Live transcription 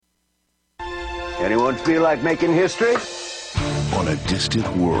Anyone feel like making history? On a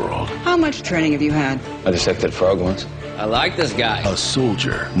distant world, How much training have you had? I dissected a frog once. I like this guy. a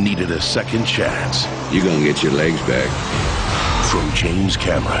soldier needed a second chance. You're gonna get your legs back. From James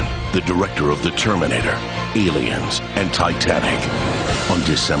Cameron, the director of The Terminator, Aliens, and Titanic. On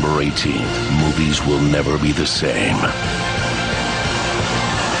December 18th, movies will never be the same.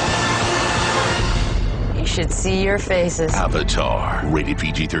 You should see your faces. Avatar, rated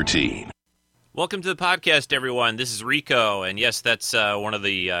PG-13. Welcome to the podcast, everyone. This is Rico, and yes, that's one of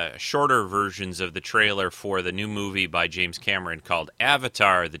the shorter versions of the trailer for the new movie by James Cameron called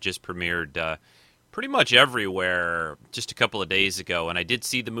Avatar that just premiered pretty much everywhere just a couple of days ago. And I did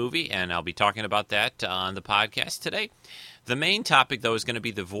see the movie, and I'll be talking about that on the podcast today. The main topic, though, is going to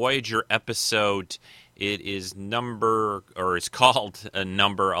be the Voyager episode. It is it's called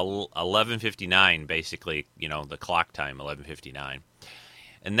number 1159, basically, the clock time, 1159.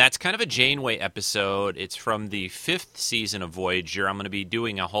 And that's kind of a Janeway episode. It's from the 5th season of Voyager. I'm going to be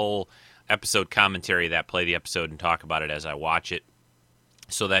doing a whole episode commentary of that, play the episode and talk about it as I watch it.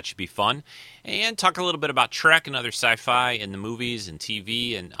 So that should be fun. And talk a little bit about Trek and other sci-fi and the movies and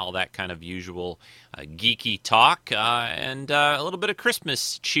TV and all that kind of usual geeky talk. And a little bit of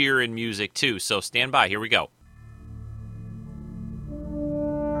Christmas cheer and music, too. So stand by. Here we go.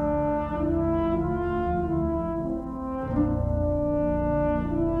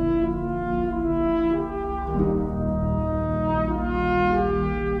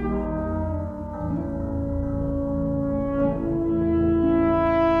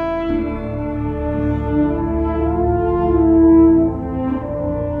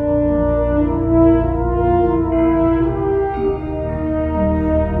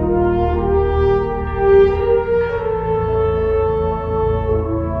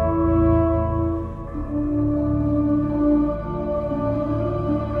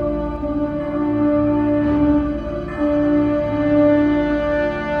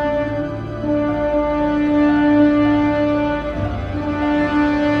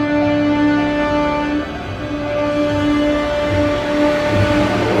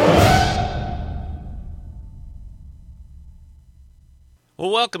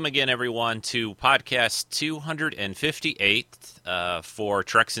 Welcome again, everyone, to podcast 258 for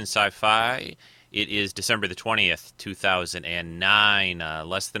Treks and Sci-Fi. It is December the 20th, 2009,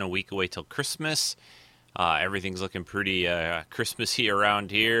 less than a week away till Christmas. Everything's looking pretty Christmassy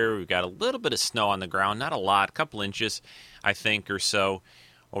around here. We've got a little bit of snow on the ground, not a lot, a couple inches, I think, or so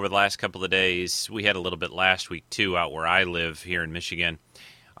over the last couple of days. We had a little bit last week, too, out where I live here in Michigan.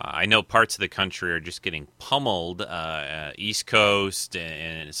 I know parts of the country are just getting pummeled. East Coast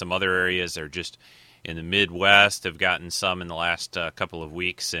and some other areas are just in the Midwest have gotten some in the last couple of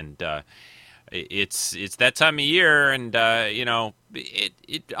weeks, and it's that time of year, and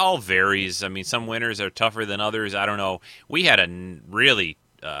it all varies. I mean, some winters are tougher than others. I don't know. We had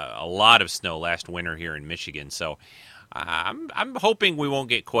a lot of snow last winter here in Michigan, so I'm hoping we won't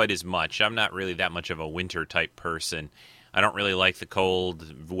get quite as much. I'm not really that much of a winter type person. I don't really like the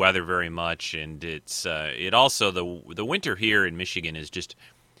cold weather very much, and it also the winter here in Michigan is just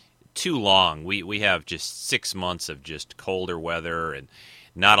too long. We have just 6 months of just colder weather and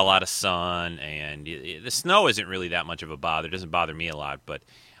not a lot of sun, and the snow isn't really that much of a bother. It doesn't bother me a lot, but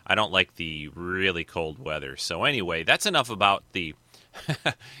I don't like the really cold weather. So anyway, that's enough about the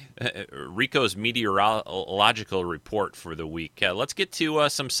Rico's meteorological report for the week. Let's get to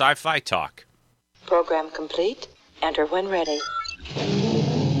some sci-fi talk. Program complete. Enter when ready.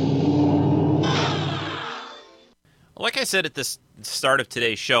 Like I said at the start of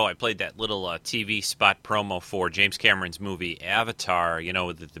today's show, I played that little TV spot promo for James Cameron's movie Avatar.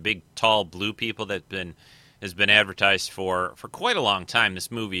 The big, tall, blue people that has been advertised for quite a long time. This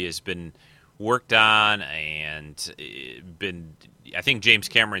movie has been worked on and I think James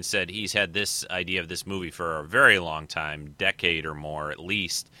Cameron said he's had this idea of this movie for a very long time, decade or more at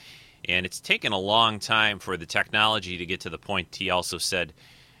least. And it's taken a long time for the technology to get to the point. He also said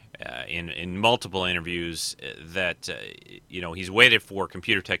in multiple interviews that he's waited for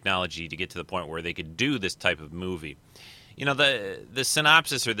computer technology to get to the point where they could do this type of movie. The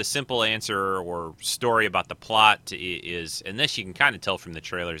synopsis or the simple answer or story about the plot is, and this you can kind of tell from the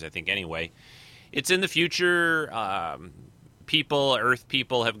trailers, I think anyway, it's in the future. Earth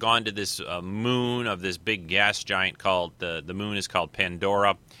people have gone to this moon of this big gas giant called, the moon is called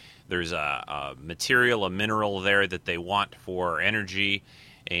Pandora. There's a mineral there that they want for energy,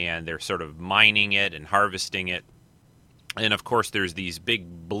 and they're sort of mining it and harvesting it. And, of course, there's these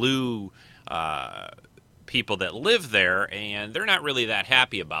big blue people that live there, and they're not really that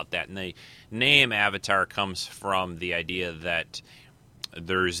happy about that. And the name Avatar comes from the idea that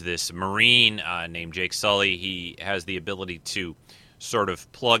there's this Marine named Jake Sully. He has the ability to sort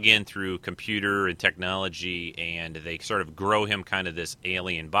of plug in through computer and technology, and they sort of grow him kind of this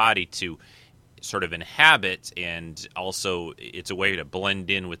alien body to sort of inhabit, and also it's a way to blend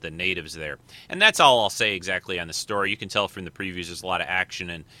in with the natives there. And that's all I'll say exactly on the story. You can tell from the previews there's a lot of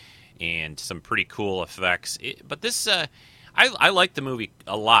action and some pretty cool effects. But this, I liked the movie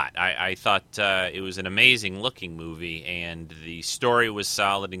a lot. I thought it was an amazing-looking movie, and the story was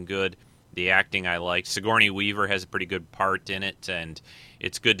solid and good. The acting I liked. Sigourney Weaver has a pretty good part in it, and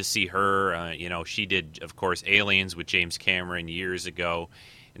it's good to see her. She did, of course, Aliens with James Cameron years ago.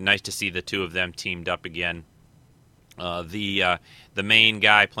 Nice to see the two of them teamed up again. The main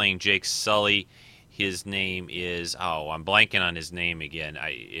guy playing Jake Sully, his name is, I'm blanking on his name again.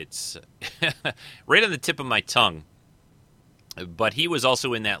 It's right on the tip of my tongue. But he was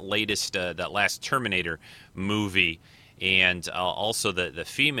also in that last Terminator movie. And also the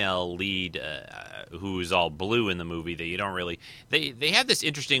female lead, who's all blue in the movie, that you don't really... They have this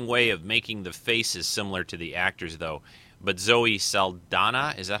interesting way of making the faces similar to the actors, though. But Zoe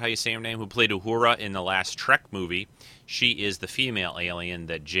Saldana, is that how you say her name, who played Uhura in the last Trek movie, she is the female alien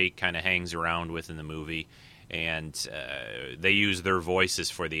that Jake kind of hangs around with in the movie. And they use their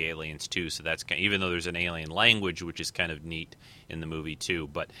voices for the aliens, too. So that's even though there's an alien language, which is kind of neat in the movie, too.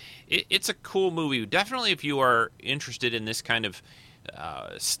 But it's a cool movie. Definitely, if you are interested in this kind of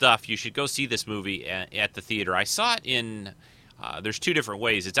stuff, you should go see this movie at the theater. I saw it in... there's two different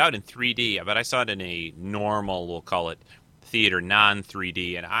ways. It's out in 3D, but I saw it in a normal, we'll call it, theater,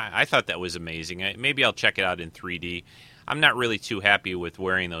 non-3D. And I thought that was amazing. Maybe I'll check it out in 3D. I'm not really too happy with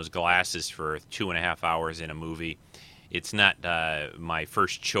wearing those glasses for 2.5 hours in a movie. It's not my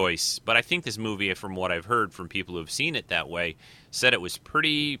first choice, but I think this movie, from what I've heard from people who have seen it that way, said it was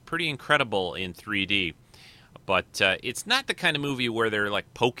pretty incredible in 3D. But it's not the kind of movie where they're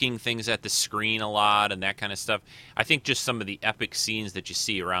like poking things at the screen a lot and that kind of stuff. I think just some of the epic scenes that you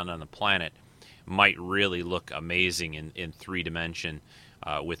see around on the planet might really look amazing in 3D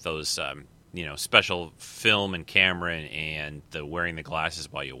with those special film and camera and the wearing the glasses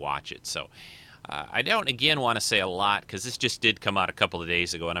while you watch it. So I don't, again, want to say a lot because this just did come out a couple of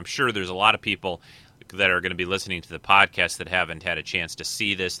days ago, and I'm sure there's a lot of people that are going to be listening to the podcast that haven't had a chance to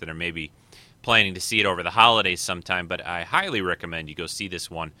see this, that are maybe planning to see it over the holidays sometime, but I highly recommend you go see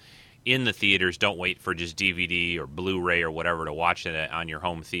this one in the theaters. Don't wait for just DVD or Blu-ray or whatever to watch it on your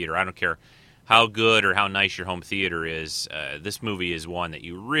home theater. I don't care how good or how nice your home theater is. This movie is one that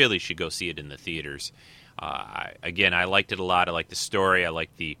you really should go see it in the theaters. I liked it a lot. I like the story. I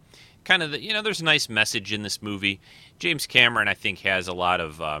like the kind of there's a nice message in this movie. James Cameron, I think, has a lot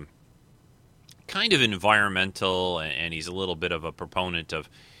of kind of environmental, and he's a little bit of a proponent of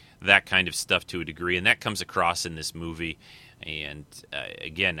that kind of stuff to a degree, and that comes across in this movie. And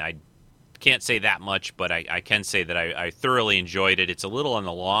again, I can't say that much, but I can say that I thoroughly enjoyed it. It's a little on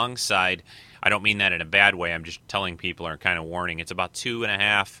the long side. I don't mean that in a bad way. I'm just telling people, or kind of warning. It's about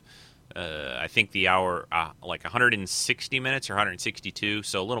 2.5. I think the hour, like 160 minutes or 162,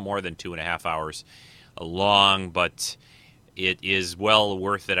 so a little more than 2.5 hours long, but it is well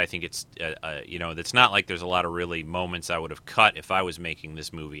worth it. I think it's, it's not like there's a lot of really moments I would have cut if I was making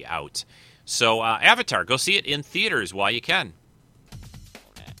this movie out. So Avatar, go see it in theaters while you can.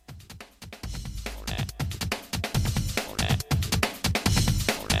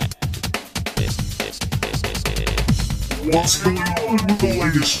 What's going on with the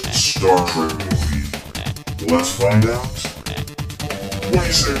latest Star Trek movie? Let's find out. What do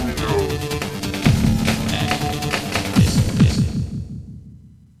you say we go?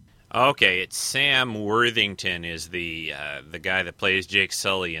 Okay, it's Sam Worthington is the guy that plays Jake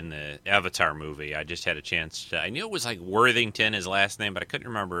Sully in the Avatar movie. I just had a chance to... I knew it was like Worthington, his last name, but I couldn't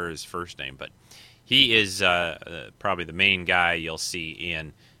remember his first name. But he is probably the main guy you'll see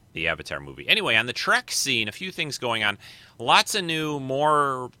in the Avatar movie. Anyway, on the Trek scene, a few things going on. Lots of new,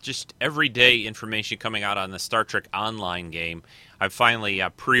 more just everyday information coming out on the Star Trek Online game. I've finally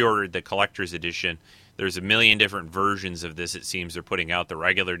pre-ordered the collector's edition. There's a million different versions of this, it seems. They're putting out the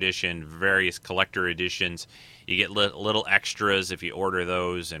regular edition, various collector editions. You get little extras if you order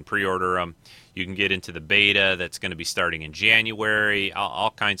those and pre-order them. You can get into the beta that's going to be starting in January.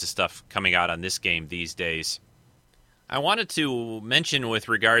 All kinds of stuff coming out on this game these days. I wanted to mention with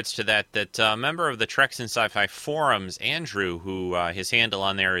regards to that a member of the Treks in Sci-Fi forums, Andrew, who his handle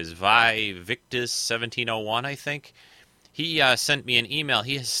on there is ViVictus1701, I think. He sent me an email.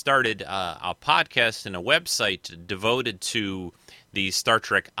 He has started a podcast and a website devoted to the Star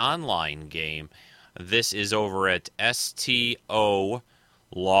Trek Online game. This is over at STOLive.com.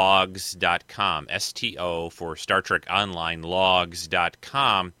 logs.com, STO for Star Trek Online,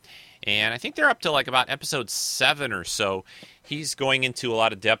 logs.com. And I think they're up to like about episode 7 or so. He's going into a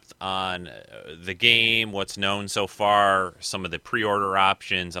lot of depth on the game, what's known so far, some of the pre-order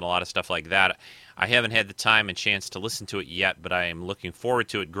options, and a lot of stuff like that. I haven't had the time and chance to listen to it yet, but I am looking forward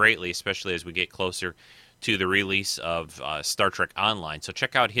to it greatly, especially as we get closer to the release of Star Trek Online. So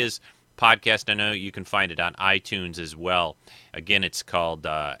check out his podcast. I know you can find it on iTunes as well. Again, it's called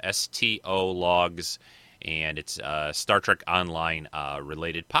STO Logs, and it's a Star Trek Online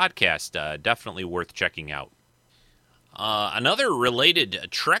related podcast. Definitely worth checking out. Another related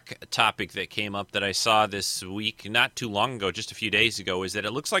Trek topic that came up that I saw this week, not too long ago, just a few days ago, is that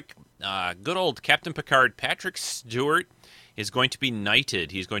it looks like good old Captain Picard Patrick Stewart is going to be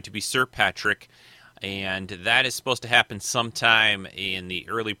knighted. He's going to be Sir Patrick, and that is supposed to happen sometime in the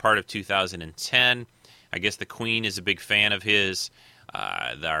early part of 2010. I guess the Queen is a big fan of his.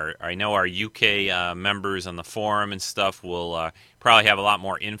 I know our UK members on the forum and stuff will probably have a lot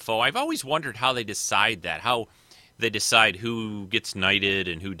more info. I've always wondered how they decide that, how they decide who gets knighted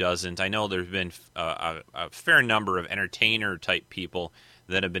and who doesn't. I know there's been a fair number of entertainer-type people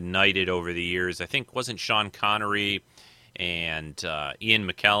that have been knighted over the years. I think, wasn't Sean Connery and Ian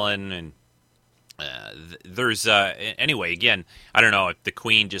McKellen, and there's anyway, again, I don't know if the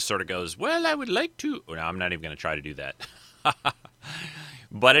Queen just sort of goes, well, I would like to. No, I'm not even going to try to do that.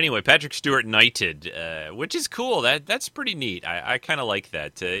 But anyway, Patrick Stewart knighted, which is cool. That's pretty neat. I kind of like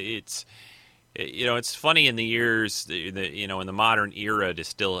that. It's funny in the years, in the modern era to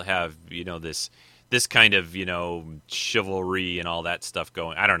still have, this kind of, chivalry and all that stuff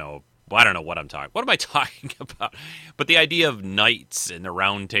going. I don't know what I'm talking. What am I talking about? But the idea of knights and the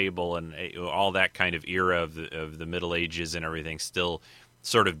Round Table and all that kind of era of the Middle Ages and everything still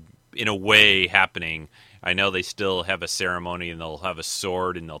sort of in a way happening. I know they still have a ceremony and they'll have a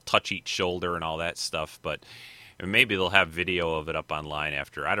sword and they'll touch each shoulder and all that stuff, but maybe they'll have video of it up online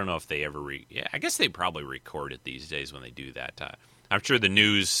after. I don't know if they ever I guess they probably record it these days when they do that. I'm sure the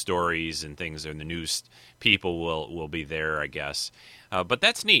news stories and things and the news people will be there, I guess. But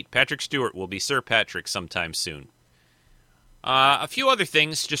that's neat. Patrick Stewart will be Sir Patrick sometime soon. A few other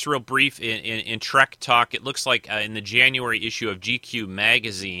things, just real brief, in Trek talk. It looks like in the January issue of GQ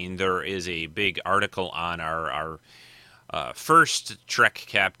magazine, there is a big article on our first Trek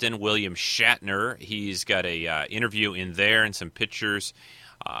captain, William Shatner. He's got a interview in there and some pictures.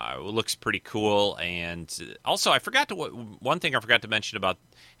 It looks pretty cool. And also, one thing I forgot to mention about,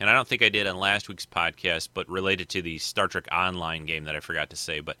 and I don't think I did on last week's podcast, but related to the Star Trek Online game that I forgot to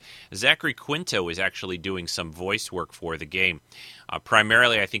say, but Zachary Quinto is actually doing some voice work for the game.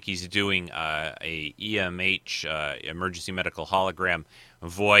 Primarily, I think he's doing a EMH, Emergency Medical Hologram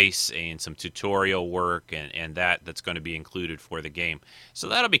voice, and some tutorial work, and that's going to be included for the game. So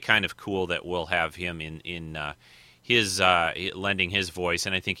that'll be kind of cool that we'll have him in his lending his voice,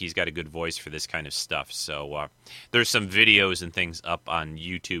 and I think he's got a good voice for this kind of stuff. So there's some videos and things up on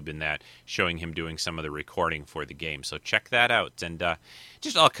YouTube in that showing him doing some of the recording for the game. So check that out, and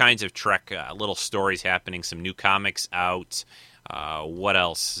just all kinds of Trek little stories happening. Some new comics out. What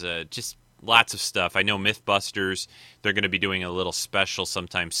else? Just lots of stuff. I know MythBusters, they're going to be doing a little special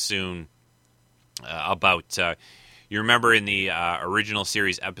sometime soon about. You remember in the original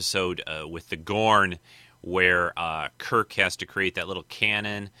series episode with the Gorn, where Kirk has to create that little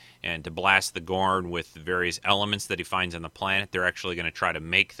cannon and to blast the Gorn with various elements that he finds on the planet. They're actually going to try to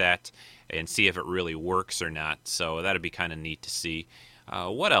make that and see if it really works or not. So that'd be kind of neat to see.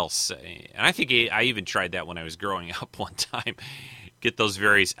 What else? And I think I even tried that when I was growing up one time. Get those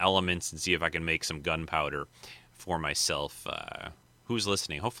various elements and see if I can make some gunpowder for myself. Who's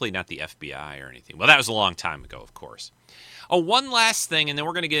listening? Hopefully not the FBI or anything. Well, that was a long time ago, of course. Oh, one last thing, and then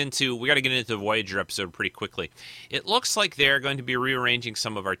we got to get into the Voyager episode pretty quickly. It looks like they're going to be rearranging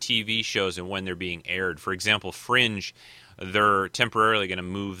some of our TV shows and when they're being aired. For example, Fringe, they're temporarily going to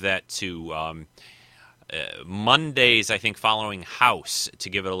move that to Mondays, I think, following House, to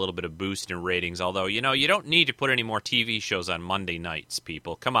give it a little bit of boost in ratings. Although, you don't need to put any more TV shows on Monday nights,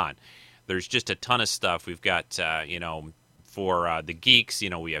 people. Come on. There's just a ton of stuff. We've got, for the geeks,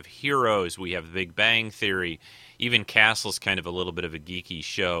 we have Heroes, we have Big Bang Theory. Even Castle's kind of a little bit of a geeky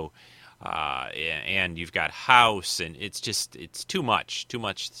show. And you've got House, and it's too much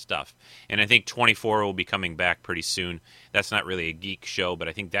stuff. And I think 24 will be coming back pretty soon. That's not really a geek show, but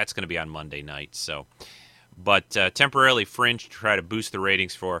I think that's going to be on Monday nights. So, but temporarily Fringe to try to boost the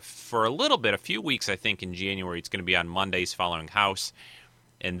ratings for a little bit, a few weeks, I think, in January. It's going to be on Mondays following House.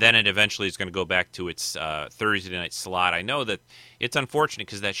 And then it eventually is going to go back to its Thursday night slot. I know that it's unfortunate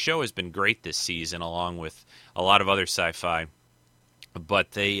because that show has been great this season, along with a lot of other sci-fi.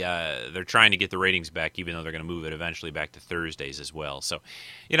 but they're trying to get the ratings back, even though they're going to move it eventually back to Thursdays as well. So,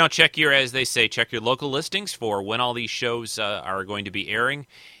 check your local listings for when all these shows are going to be airing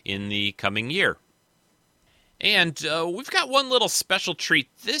in the coming year. And we've got one little special treat.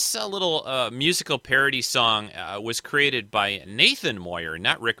 This little musical parody song was created by Nathan Moyer,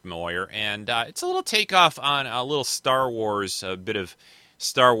 not Rick Moyer, and it's a little takeoff on a little Star Wars, a bit of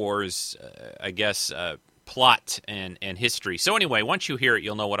Star Wars, plot and history. So anyway, once you hear it,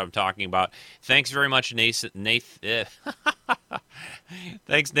 you'll know what I'm talking about. Thanks very much, Nathan.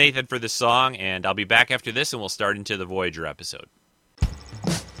 Thanks, Nathan, for the song, and I'll be back after this, and we'll start into the Voyager episode.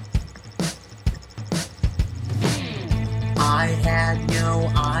 I had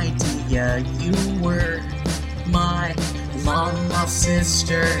no idea you were my long-lost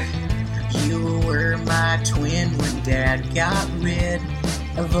sister. You were my twin when Dad got rid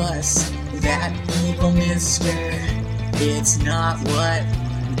of us, that evil mister. It's not what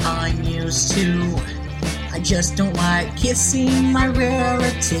I'm used to. I just don't like kissing my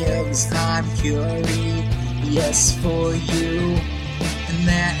relatives. I'm curious for you. And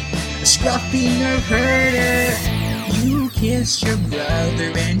that scruffy nerve herder. You kissed your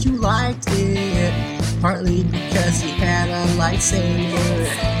brother and you liked it, partly because he had a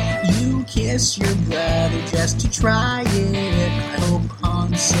lightsaber. You kissed your brother just to try it. I hope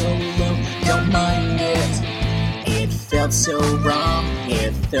Han Solo don't mind it. It felt so wrong,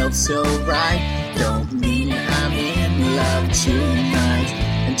 it felt so right. Don't mean I'm in love tonight.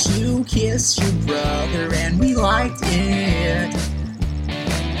 And you kissed your brother and we liked it.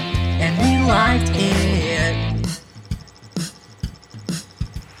 And we liked it.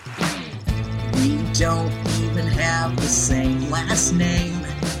 We don't even have the same last name.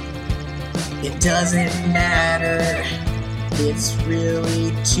 It doesn't matter. It's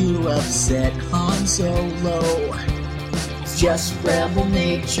really to upset Han Solo. It's just rebel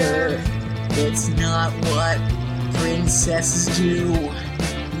nature. It's not what princesses do.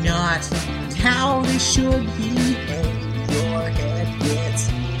 Not how they should behave. Your head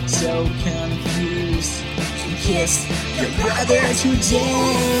gets so confused. You kissed your brother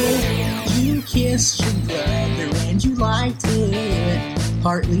today. You kissed your brother and you liked it,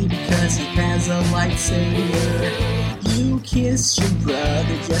 partly because he has a lightsaber. You kissed your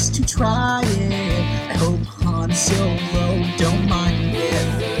brother just to try it. I hope Han Solo don't mind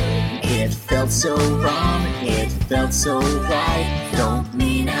it. It felt so wrong, it felt so right. Don't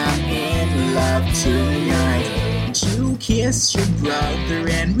mean I'm in love tonight. And you kissed your brother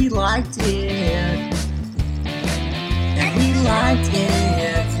and we liked it. And we liked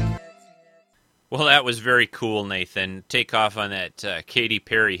it. Well, that was very cool, Nathan. Take off on that Katy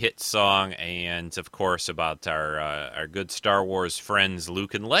Perry hit song, and of course about our good Star Wars friends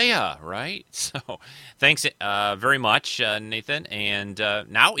Luke and Leia, right? So, thanks very much, Nathan. And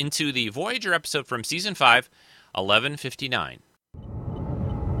now into the Voyager episode from season 5, 1159.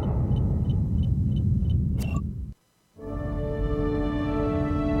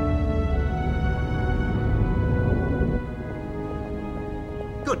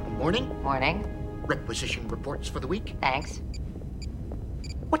 Good morning. Morning. Requisition reports for the week. Thanks.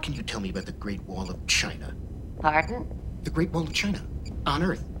 What can you tell me about the Great Wall of China? Pardon? The Great Wall of China. On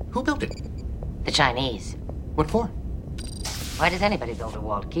Earth. Who built it? The Chinese. What for? Why does anybody build a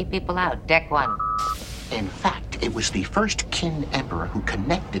wall? To keep people out. Deck 1. In fact, it was the first Qin emperor who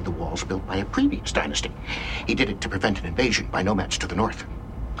connected the walls built by a previous dynasty. He did it to prevent an invasion by nomads to the north.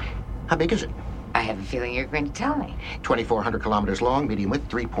 How big is it? I have a feeling you're going to tell me. 2,400 kilometers long, medium width,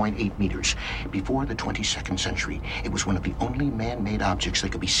 3.8 meters. Before the 22nd century, it was one of the only man-made objects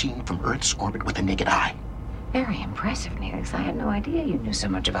that could be seen from Earth's orbit with the naked eye. Very impressive, Neelix. I had no idea you knew so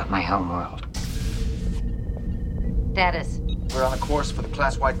much about my homeworld. Status. We're on a course for the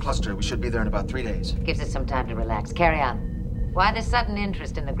class-wide cluster. We should be there in about 3 days. Gives us some time to relax. Carry on. Why the sudden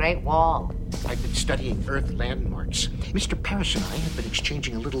interest in the Great Wall? I've been studying Earth landmarks. Mr. Paris and I have been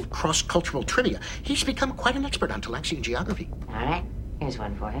exchanging a little cross-cultural trivia. He's become quite an expert on Talaxian geography. All right, here's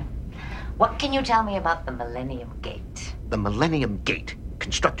one for you. What can you tell me about the Millennium Gate? The Millennium Gate,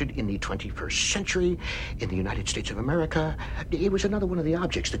 constructed in the 21st century in the United States of America. It was another one of the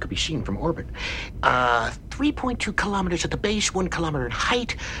objects that could be seen from orbit. 3.2 kilometers at the base, 1 kilometer in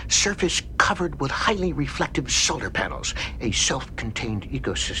height, surface covered with highly reflective solar panels, a self-contained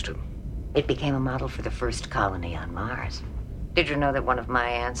ecosystem. It became a model for the first colony on Mars. Did you know that one of my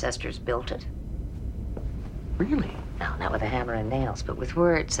ancestors built it? Really? No, not with a hammer and nails, but with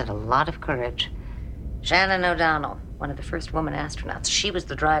words and a lot of courage. Shannon O'Donnell, one of the first woman astronauts. She was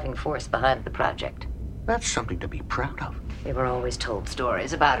the driving force behind the project. That's something to be proud of. We were always told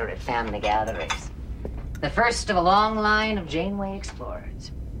stories about her at family gatherings. The first of a long line of Janeway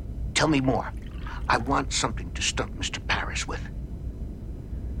explorers. Tell me more. I want something to stump Mr. Paris with.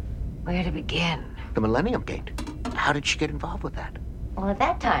 Where to begin? The Millennium Gate. How did she get involved with that? Well, at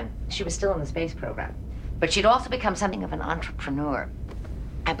that time, she was still in the space program. But she'd also become something of an entrepreneur.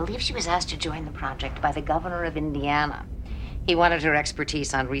 I believe she was asked to join the project by the governor of Indiana. He wanted her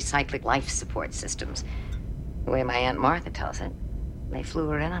expertise on recycling life support systems. The way my Aunt Martha tells it, they flew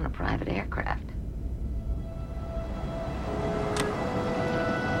her in on a private aircraft.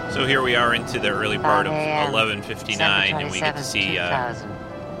 So here we are into the early part of 11:59, and we get to see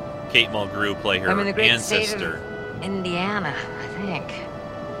Kate Mulgrew play her ancestor. Indiana, I think.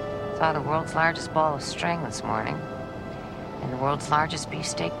 Saw the world's largest ball of string this morning. And the world's largest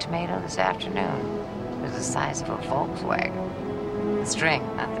beefsteak tomato this afternoon. It was the size of a Volkswagen. The string,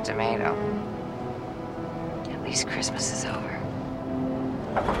 not the tomato. At least Christmas is over.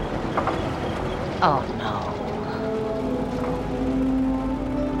 Oh, no.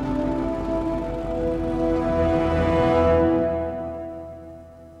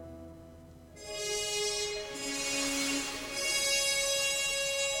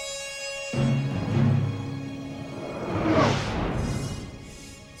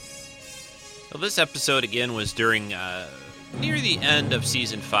 This episode, again, was during near the end of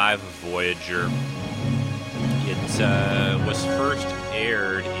Season 5 of Voyager. It was first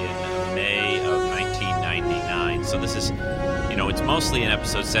aired in May of 1999. So this is, it's mostly an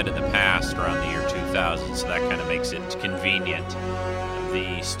episode set in the past, around the year 2000, so that kind of makes it convenient.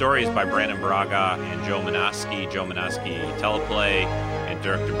 The story is by Brandon Braga and Joe Menosky. Joe Menosky teleplay, and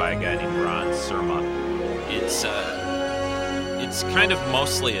directed by a guy named Ron Surma. It's kind of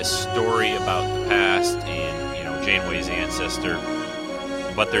mostly a story about the past and, Janeway's ancestor.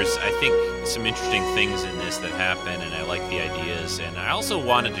 But there's, I think, some interesting things in this that happen, and I like the ideas. And I also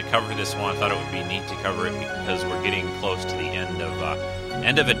wanted to cover this one. I thought it would be neat to cover it because we're getting close to the end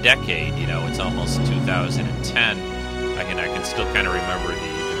of a decade. It's almost 2010. I can still kind of remember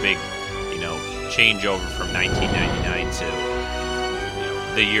the big, changeover from 1999 to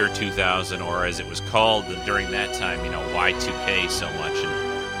the year 2000, or as it was called during that time, Y2K so much,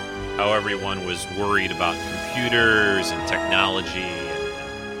 and how everyone was worried about computers and technology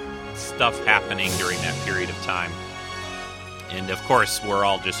and stuff happening during that period of time. And of course, we're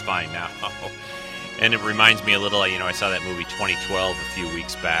all just fine now. And it reminds me a little, I saw that movie 2012 a few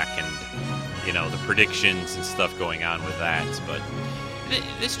weeks back, and, the predictions and stuff going on with that. But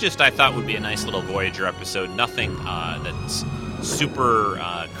this just, I thought, would be a nice little Voyager episode. Nothing that's super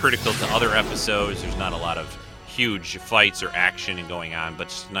critical to other episodes. There's not a lot of huge fights or action going on, but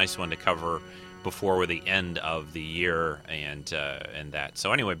just a nice one to cover before the end of the year and that.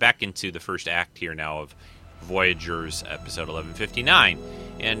 So anyway, back into the first act here now of Voyager's episode 1159,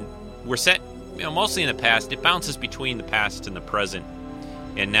 and we're set, mostly in the past. It bounces between the past and the present,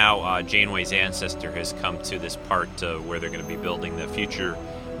 and now Janeway's ancestor has come to this part where they're going to be building the future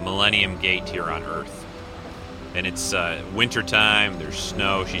Millennium Gate here on Earth. And it's wintertime, there's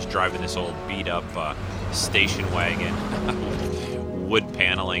snow, she's driving this old beat-up station wagon with wood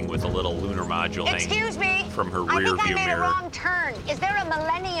paneling with a little lunar module hanging from her rear view mirror. I think I made a wrong turn. Is there a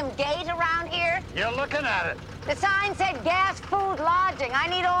Millennium Gate around here? You're looking at it. The sign said gas, food, lodging. I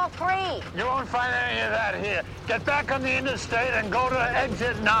need all three. You won't find any of that here. Get back on the interstate and go to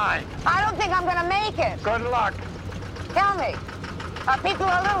exit 9. I don't think I'm going to make it. Good luck. Tell me, are people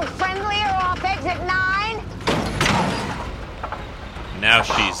a little friendlier off exit 9? Now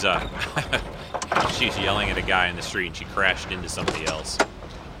she's yelling at a guy in the street, and she crashed into somebody else.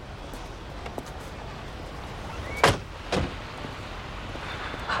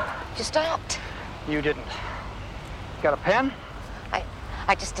 You stopped. You didn't. Got a pen?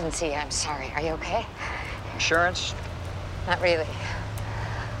 I just didn't see you. I'm sorry. Are you okay? Insurance? Not really.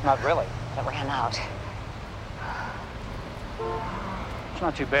 Not really? It ran out. It's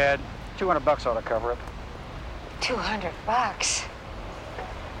not too bad. $200 ought to cover it. $200?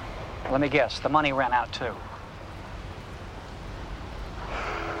 Let me guess, the money ran out too.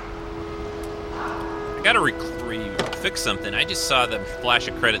 I gotta fix something. I just saw the flash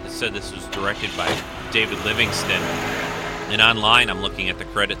of credit that said this was directed by David Livingston. And online I'm looking at the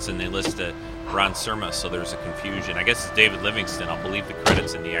credits and they list Ron Surma, so there's a confusion. I guess it's David Livingston. I'll believe the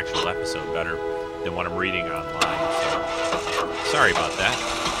credits in the actual episode better than what I'm reading online. So, sorry about that.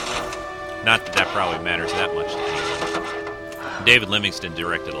 Not that probably matters that much to anyone. David Livingston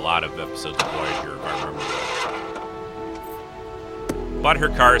directed a lot of episodes of Voyager, if I remember. But her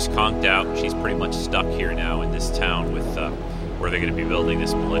car is conked out. She's pretty much stuck here now in this town with where they're going to be building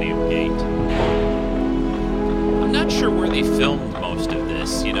this Millennium Gate. I'm I'm not sure where they filmed most of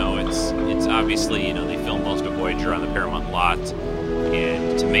this. You know, it's obviously, you know, they filmed most of Voyager on the Paramount lot,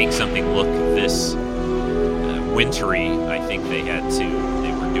 and to make something look this wintry, I think they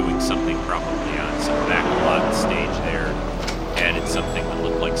were doing something probably on some back lot stage there, added something that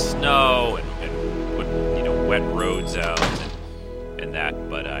looked like snow and put, you know, wet roads out and that,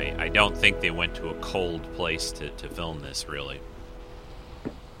 but I don't think they went to a cold place to film this, really.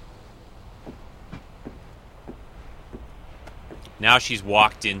 Now she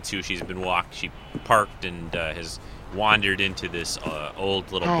parked and has wandered into this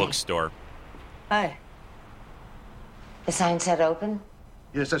old little bookstore. Hi. The sign said open?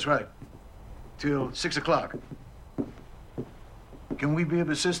 Yes, that's right. Till 6 o'clock. Can we be of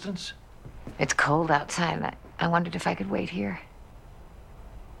assistance? It's cold outside. I wondered if I could wait here.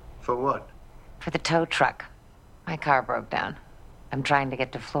 For what? For the tow truck. My car broke down. I'm trying to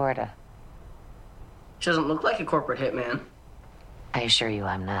get to Florida. She doesn't look like a corporate hitman. I assure you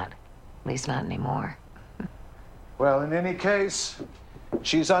I'm not. At least not anymore. Well, in any case,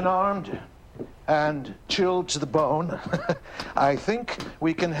 she's unarmed and chilled to the bone. I think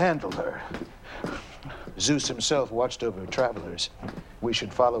we can handle her. Zeus himself watched over travelers. We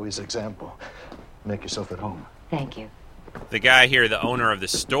should follow his example. Make yourself at home. Thank you. The guy here, the owner of the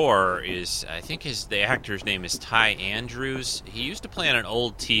store, is, I think the actor's name is Ty Andrews. He used to play on an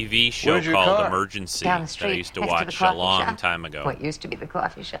old TV show called Emergency Down the that street, I used to next watch to the a long shop. time ago. What used to be the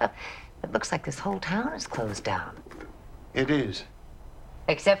coffee shop. It looks like this whole town is closed down. It is.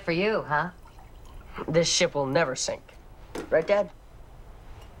 Except for you, huh? This ship will never sink. Right, Dad?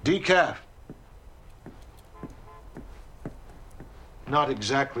 Decaf. Not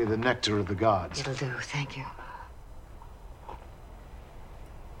exactly the nectar of the gods. It'll do, thank you.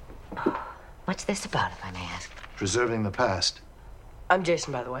 What's this about, if I may ask? Preserving the past. I'm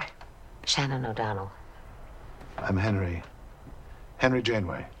Jason, by the way. Shannon O'Donnell. I'm Henry. Henry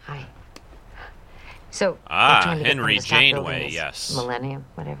Janeway. Hi. So, Henry Janeway, yes. Millennium,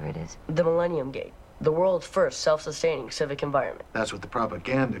 whatever it is. The Millennium Gate. The world's first self-sustaining civic environment. That's what the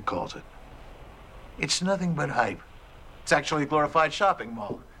propaganda calls it. It's nothing but hype. It's actually a glorified shopping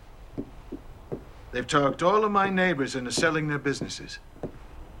mall. They've talked all of my neighbors into selling their businesses.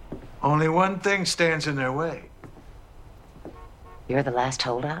 Only one thing stands in their way. You're the last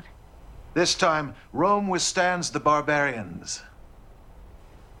holdout? This time, Rome withstands the barbarians.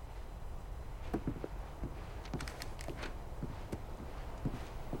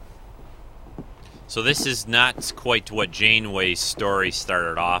 So this is not quite what Janeway's story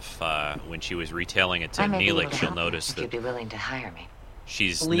started off when she was retelling it to Neelix. You'll notice if that you'd be willing to hire me.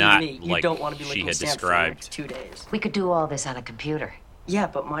 She's Believe not me, you like don't want to be she licking had stamps for the next described. 2 days. We could do all this on a computer. Yeah,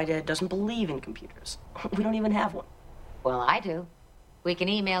 but my dad doesn't believe in computers. We don't even have one. Well, I do. We can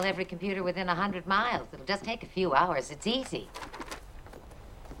email every computer within 100 miles. It'll just take a few hours. It's easy.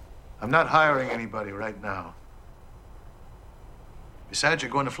 I'm not hiring anybody right now. Besides,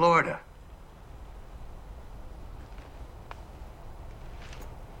 you're going to Florida.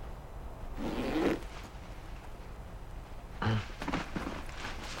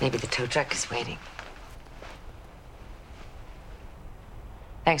 Maybe the tow truck is waiting.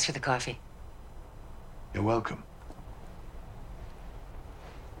 Thanks for the coffee. You're welcome.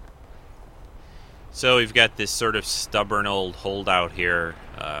 So we've got this sort of stubborn old holdout here,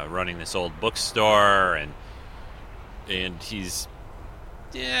 running this old bookstore, and he's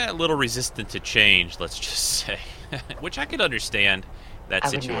a little resistant to change, let's just say, which I could understand that I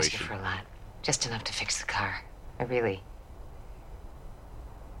wouldn't ask you situation. for a lot, just enough to fix the car.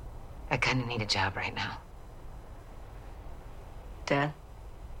 I kind of need a job right now. Dad?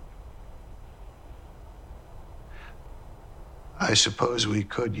 I suppose we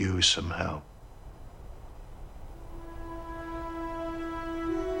could use some help.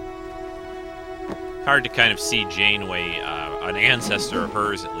 Hard to kind of see Janeway, an ancestor of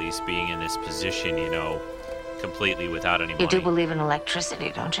hers at least, being in this position, you know, completely without any money. You do believe in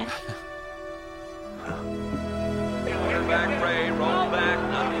electricity, don't you? Back, Ray, roll back,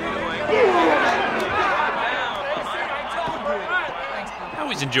 nothing doing. I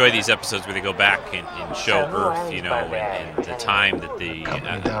always enjoy these episodes where they go back and show Earth, you know, and the time that the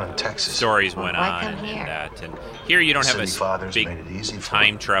stories went on and that. And here you don't have a big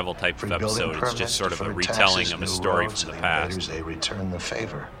time travel type of episode. It's just sort of a retelling of a story from the past. They return the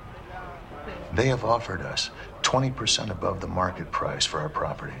favor. They have offered us 20% above the market price for our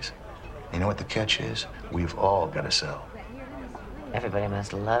properties. You know what the catch is? We've all got to sell. Everybody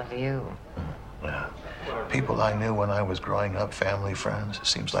must love you. Yeah. People I knew when I was growing up, family, friends, it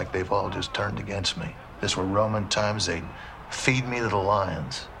seems like they've all just turned against me. This were Roman times, they'd feed me to the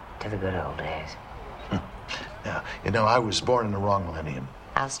lions. To the good old days. Yeah, you know, I was born in the wrong millennium.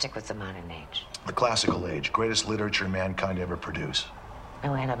 I'll stick with the modern age. The classical age, greatest literature mankind ever produced.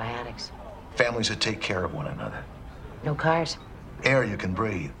 No antibiotics. Families that take care of one another. No cars. Air you can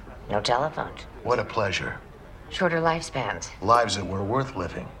breathe. No telephones. What a pleasure. Shorter lifespans. Lives that were worth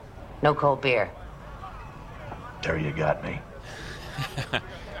living. No cold beer. There you got me.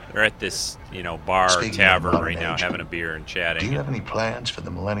 They're at this, bar or tavern right now, having a beer and chatting. Do you have any plans for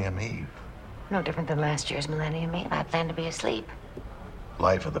the Millennium Eve? No different than last year's Millennium Eve. I plan to be asleep.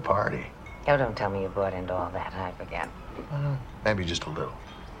 Life of the party. Oh, don't tell me you bought into all that hype again. Maybe just a little.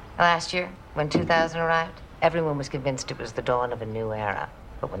 Last year, when 2000 arrived, everyone was convinced it was the dawn of a new era.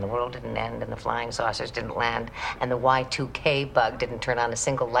 But when the world didn't end and the flying saucers didn't land and the Y2K bug didn't turn on a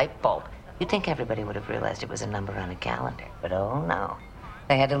single light bulb, you'd think everybody would have realized it was a number on a calendar. But oh no.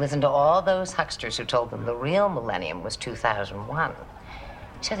 They had to listen to all those hucksters who told them the real millennium was 2001.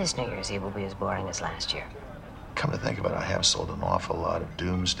 So this New Year's Eve will be as boring as last year. Come to think of it, I have sold an awful lot of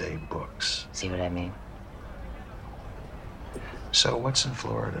doomsday books. See what I mean? So what's in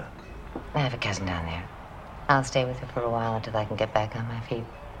Florida? I have a cousin down there. I'll stay with her for a while until I can get back on my feet.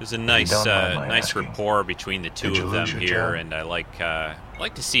 There's a nice rapport between the two of them here, and I like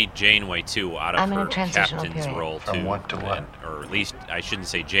to see Janeway too out of her captain's role too. From what to what? Or at least I shouldn't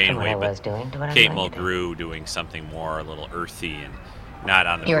say Janeway, but Kate Mulgrew doing something more a little earthy and not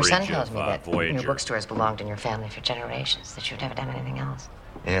on the your bridge son tells of me that Voyager. Your bookstores belonged in your family for generations, that you've never done anything else.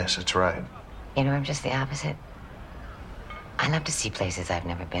 Yes, that's right. You know, I'm just the opposite. I love to see places I've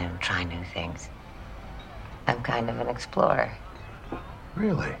never been and try new things. I'm kind of an explorer.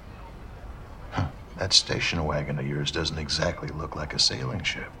 Really? Huh. That station wagon of yours doesn't exactly look like a sailing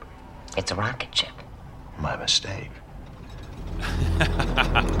ship. It's a rocket ship. My mistake.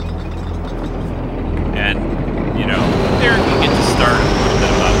 And, there you get to start a little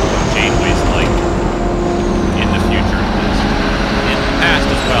bit about what Janeway's like in the future of this. In the past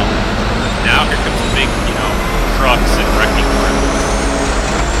as well. Now here comes the big, trucks and wrecking crew.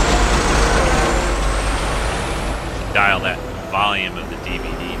 Dial that volume of the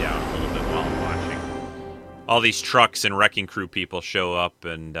DVD down a little bit while I'm watching. All these trucks and wrecking crew people show up,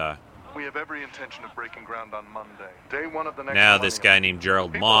 and we have every intention of breaking ground on Monday, day one of the next. Now this guy named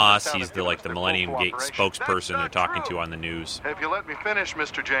Gerald Moss, he's the Millennium Gate spokesperson they're talking to on the news. If you let me finish,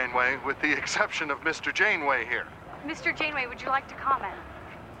 Mr. Janeway, with the exception of Mr. Janeway here. Mr. Janeway, would you like to comment?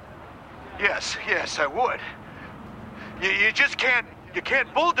 Yes, I would. You just can't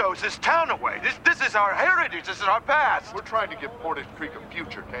bulldoze this town away. This is our heritage. This is our past. We're trying to give Portage Creek a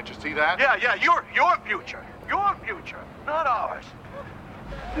future. Can't you see that? Yeah, your future. Your future, not ours.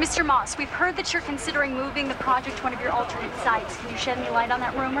 Mr. Moss, we've heard that you're considering moving the project to one of your alternate sites. Can you shed any light on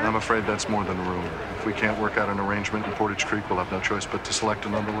that rumor? I'm afraid that's more than a rumor. If we can't work out an arrangement in Portage Creek, we'll have no choice but to select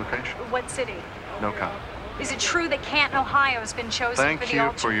another location. What city? No comment. Is it true that Canton, Ohio has been chosen for the Thank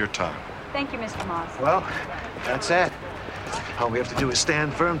you for your time. Thank you, Mr. Moss. Well, that's it. All we have to do is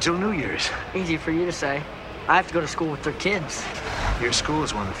stand firm till New Year's. Easy for you to say. I have to go to school with their kids. Your school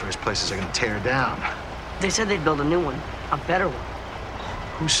is one of the first places they're going to tear down. They said they'd build a new one, a better one.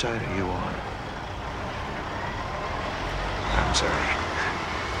 Whose side are you on? I'm sorry.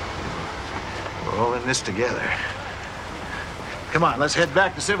 We're all in this together. Come on, let's head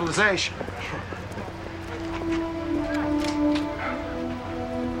back to civilization.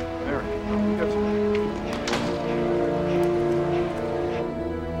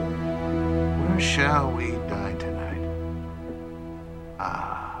 Where shall we dine tonight?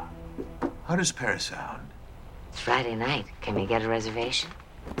 How does Paris sound? It's Friday night. Can we get a reservation?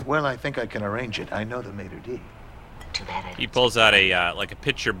 Well, I think I can arrange it. I know the maitre d'. Too bad. He pulls out a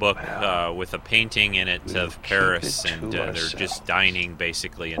picture book with a painting in it of Paris, and they're just dining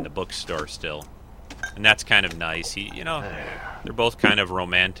basically in the bookstore still, and that's kind of nice. They're both kind of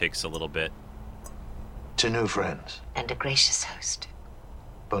romantics a little bit. To new friends. And a gracious host.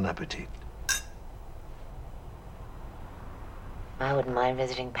 Bon appetit. I wouldn't mind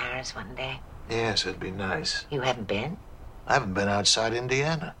visiting Paris one day. Yes, it'd be nice. You haven't been? I haven't been outside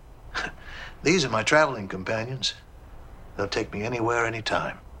Indiana. These are my traveling companions. They'll take me anywhere,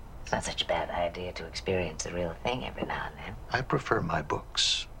 anytime. It's not such a bad idea to experience the real thing every now and then. I prefer my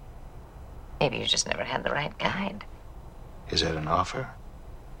books. Maybe you just never had the right guide. Is that an offer?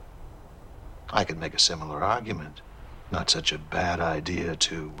 I could make a similar argument. Not such a bad idea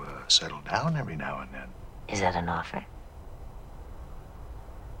to settle down every now and then. Is that an offer?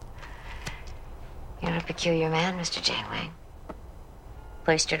 You're a peculiar man, Mr. Janeway.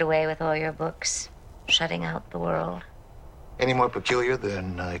 Cloistered away with all your books, shutting out the world. Any more peculiar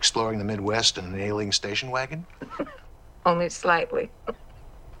than exploring the Midwest in an ailing station wagon? Only slightly.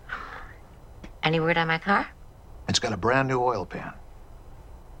 Any word on my car? It's got a brand new oil pan.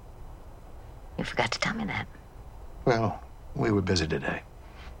 You forgot to tell me that. Well, we were busy today.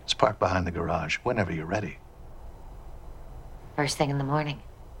 It's parked behind the garage, whenever you're ready. First thing in the morning.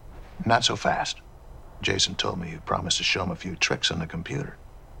 Not so fast. Jason told me you promised to show him a few tricks on the computer.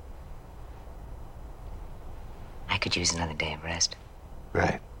 I could use another day of rest.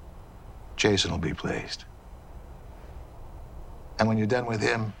 Right. Jason will be pleased. And when you're done with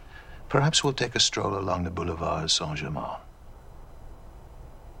him, perhaps we'll take a stroll along the Boulevard Saint-Germain.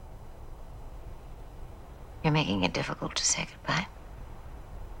 You're making it difficult to say goodbye.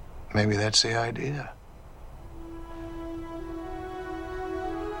 Maybe that's the idea.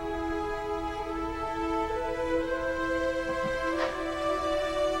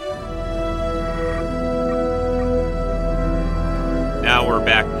 Now we're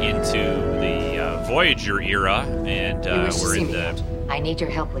back into the Voyager era, and we're in the I need your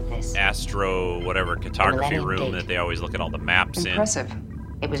help with this. Astro whatever cartography room that they always look at all the maps Impressive.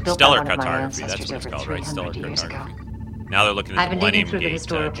 in. It was built Stellar by one of my cartography, that's ancestors what it's over called, right? 300 Stellar years ago. cartography. Now they're looking I've at the been digging Millennium through the Gate,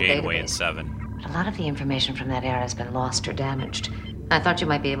 historical Janeway and database. 7. But a lot of the information from that era has been lost or damaged. I thought you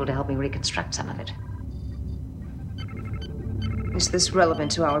might be able to help me reconstruct some of it. Is this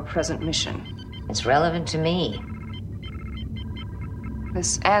relevant to our present mission? It's relevant to me.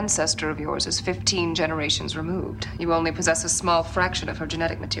 This ancestor of yours is 15 generations removed. You only possess a small fraction of her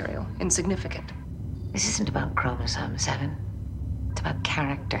genetic material. Insignificant. This isn't about chromosome 7. It's about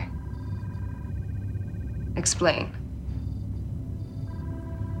character. Explain.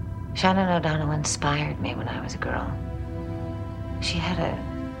 Shannon O'Donnell inspired me when I was a girl. She had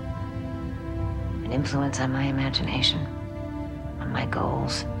an influence on my imagination, on my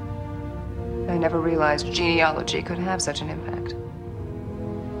goals. I never realized genealogy could have such an impact.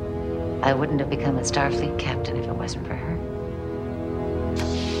 I wouldn't have become a Starfleet captain if it wasn't for her.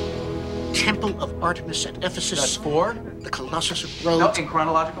 Temple of Artemis at Ephesus. That's 4. The Colossus of Rhodes. No, in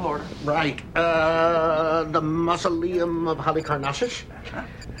chronological order. Right. The Mausoleum of Halicarnassus.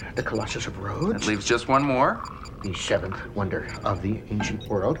 The Colossus of Rhodes. That leaves just one more. The seventh wonder of the ancient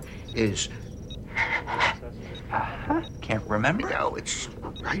world is... Can't remember? No, it's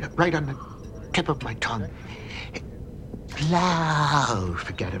right on the tip of my tongue. Oh,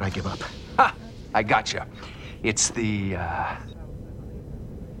 forget it. I give up. Ha! I gotcha. It's the,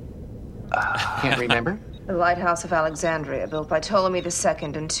 Can't remember? The Lighthouse of Alexandria, built by Ptolemy II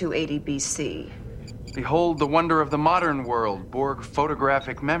in 280 BC. Behold the wonder of the modern world, Borg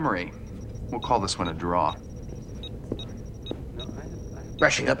photographic memory. We'll call this one a draw.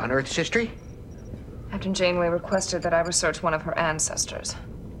 Brushing up on Earth's history? Captain Janeway requested that I research one of her ancestors.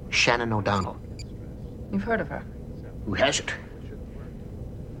 Shannon O'Donnell. You've heard of her? Who hasn't?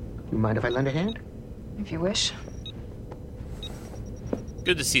 You mind if I lend a hand? If you wish.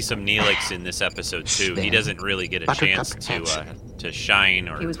 Good to see some Neelix in this episode too. He doesn't really get a chance to shine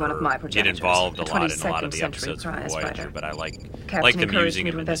or, He was one of my get involved a lot in a lot of the episodes of Voyager. But I like them using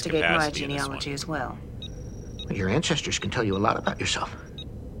him in this investigate my capacity. genealogy as well. Your ancestors can tell you a lot about yourself.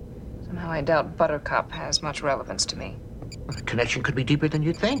 Somehow I doubt Buttercup has much relevance to me. The connection could be deeper than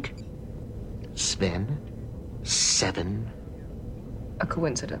you'd think. Sven, 7. A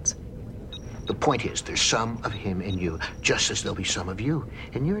coincidence. The point is, there's some of him in you, just as there'll be some of you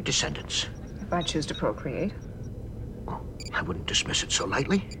in your descendants. If I choose to procreate? Well, I wouldn't dismiss it so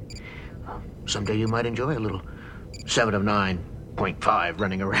lightly. Someday you might enjoy a little 7 of 9.5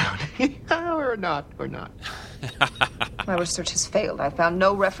 running around. or not. My research has failed. I found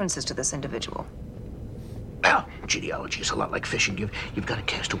no references to this individual. Well, genealogy is a lot like fishing. You've got to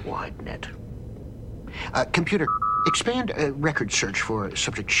cast a wide net. Computer, expand a record search for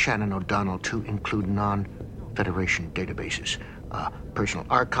subject Shannon O'Donnell to include non-Federation databases, personal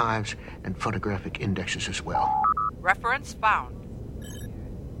archives, and photographic indexes as well. Reference found.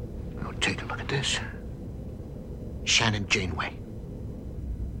 Now, take a look at this. Shannon Janeway.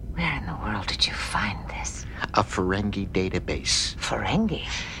 Where in the world did you find this? A Ferengi database. Ferengi?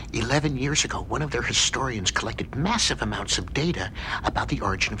 11 years ago, one of their historians collected massive amounts of data about the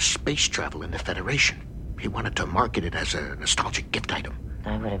origin of space travel in the Federation. He wanted to market it as a nostalgic gift item.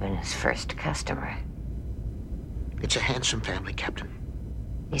 I would have been his first customer. It's a handsome family, Captain.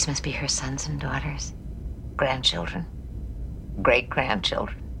 These must be her sons and daughters, grandchildren,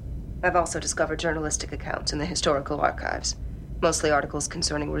 great-grandchildren. I've also discovered journalistic accounts in the historical archives, mostly articles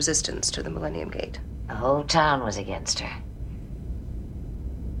concerning resistance to the Millennium Gate. The whole town was against her.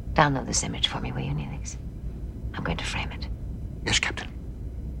 Download this image for me, will you, Neelix? I'm going to frame it. Yes, Captain.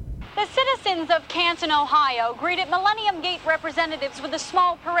 The citizens of Canton, Ohio greeted Millennium Gate representatives with a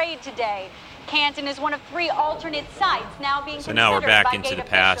small parade today. Canton is one of 3 alternate sites now being So considered now we're back by into gate the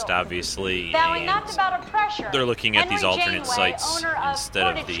past, officials. obviously, Vowing and not to bow to pressure, they're looking at these Henry alternate Janeway, sites owner of instead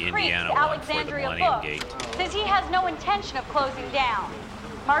of Portage the Creek, Indiana one for the Alexandria Millennium Books, Gate. says he has no intention of closing down.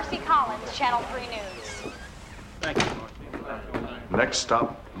 Marcy Collins, Channel 3 News. Next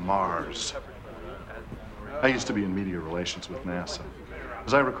stop, Mars. I used to be in media relations with NASA.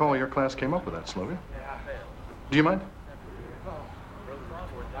 As I recall, your class came up with that slogan. Do you mind?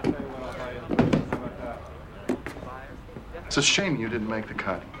 It's a shame you didn't make the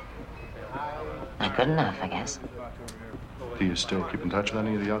cut. Not good enough, I guess. Do you still keep in touch with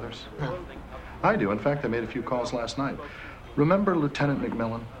any of the others? No. I do. In fact, I made a few calls last night. Remember Lieutenant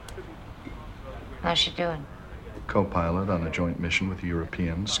McMillan? How's she doing? Co-pilot on a joint mission with the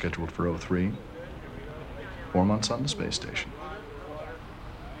Europeans, scheduled for 03. 4 months on the space station.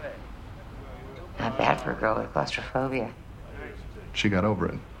 Not bad for a girl with claustrophobia. She got over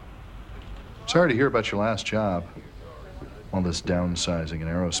it. Sorry to hear about your last job. All this downsizing in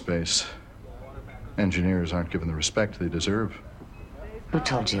aerospace. Engineers aren't given the respect they deserve. Who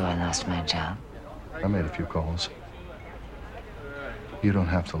told you I lost my job? I made a few calls. You don't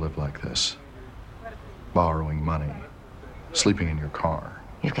have to live like this. Borrowing money. Sleeping in your car.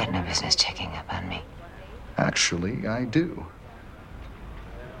 You've got no business checking up on me. Actually, I do.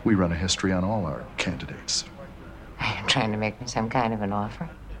 We run a history on all our candidates. Are you trying to make me some kind of an offer?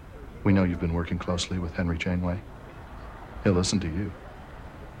 We know you've been working closely with Henry Janeway. He'll listen to you.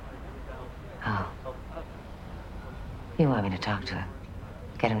 Oh. You want me to talk to him?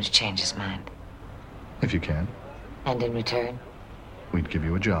 Get him to change his mind. If you can, And in return? we'd give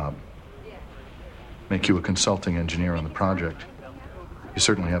you a job. Make you a consulting engineer on the project. You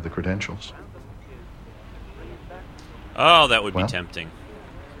certainly have the credentials. Oh, that would be tempting.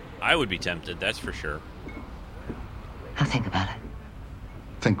 I would be tempted, that's for sure. I'll think about it.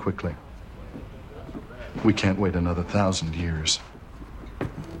 Think quickly. We can't wait another 1,000 years.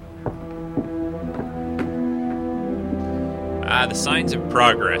 The signs of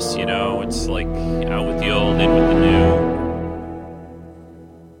progress, you know, it's like out with the old, in with the new.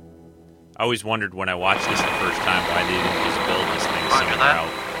 I always wondered when I watched this the first time why they didn't just build this thing somewhere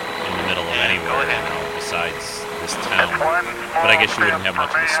out in the middle of anywhere, you know, besides this town. But I guess you wouldn't have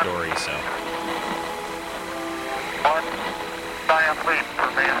much of a story, so. One giant leap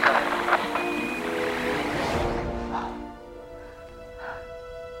for mankind.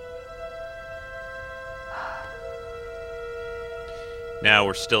 Now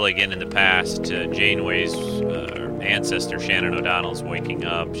we're still again in the past. Janeway's ancestor, Shannon O'Donnell's waking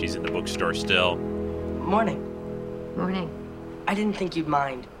up. She's in the bookstore still. Morning. Morning. I didn't think you'd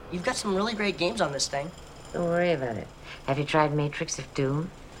mind. You've got some really great games on this thing. Don't worry about it. Have you tried Matrix of Doom?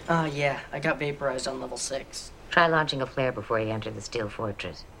 Yeah. I got vaporized on level 6. Try launching a flare before you enter the Steel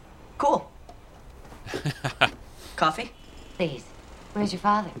Fortress. Cool. Coffee? Please. Where's your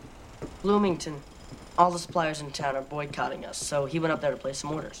father? Bloomington. All the suppliers in town are boycotting us, so he went up there to place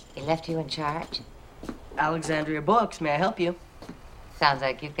some orders. He left you in charge? Alexandria Books, may I help you? Sounds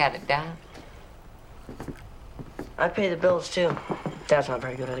like you've got it down. I pay the bills, too. Dad's not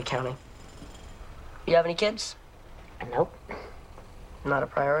very good at accounting. You have any kids? Nope. Not a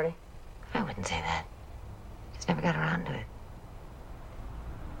priority? I wouldn't say that. Just never got around to it.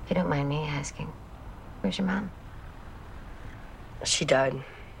 If you don't mind me asking, where's your mom? She died.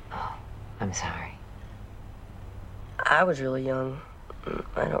 Oh, I'm sorry. I was really young.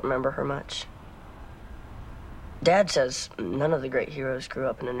 I don't remember her much. Dad says none of the great heroes grew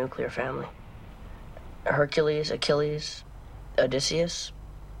up in a nuclear family. Hercules, Achilles, Odysseus,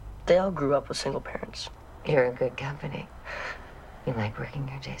 they all grew up with single parents. You're in good company. You like working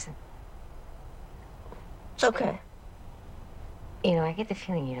here, Jason? It's okay. You know, I get the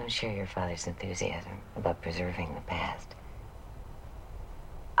feeling you don't share your father's enthusiasm about preserving the past.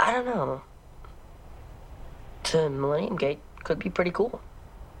 I don't know. The Millennium Gate could be pretty cool.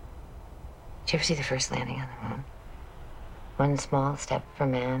 Did you ever see the first landing on the moon? One small step for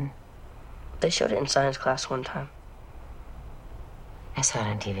man. They showed it in science class one time. I saw it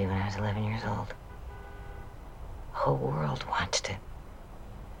on TV when I was 11 years old. The whole world watched it.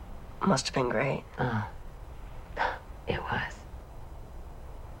 Must have been great. Oh, it was.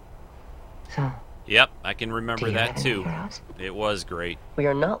 So. Yep, I can remember do you that have any too. heroes? It was great. We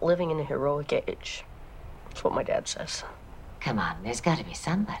are not living in a heroic age. That's what my dad says. Come on, there's got to be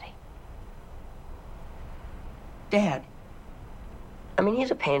somebody. Dad. I mean,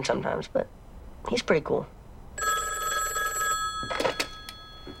 he's a pain sometimes, but he's pretty cool.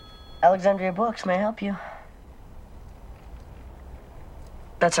 Alexandria Books, may I help you?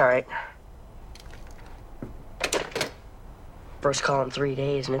 That's all right. First call in 3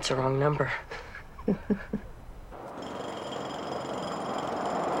 days, and it's the wrong number.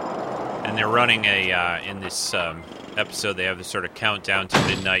 And they're running in this episode, they have this sort of countdown to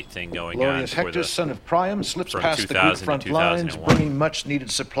midnight thing going Glorious on. Hector, son of Priam, slips from past the Greek 2000 front to lines, 2001. bringing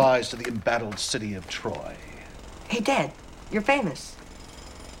much-needed supplies to the embattled city of Troy. Hey, Dad, you're famous.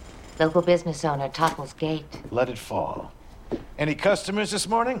 Local business owner topples gate. Let it fall. Any customers this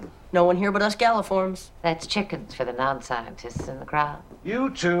morning? No one here but us Galliforms. That's chickens for the non-scientists in the crowd. You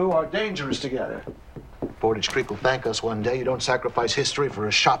two are dangerous together. Portage Creek will thank us one day. You don't sacrifice history for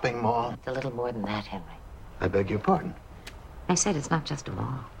a shopping mall. It's a little more than that, Henry. I beg your pardon. I said it's not just a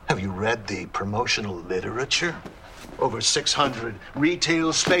mall. Have you read the promotional literature? Over 600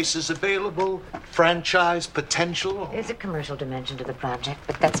 retail spaces available, franchise potential. There's a commercial dimension to the project,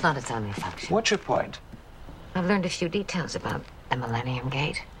 but that's not its only function. What's your point? I've learned a few details about the Millennium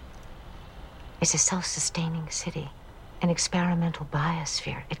Gate. It's a self-sustaining city, an experimental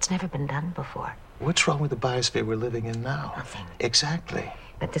biosphere. It's never been done before. What's wrong with the biosphere we're living in now? Nothing. Exactly.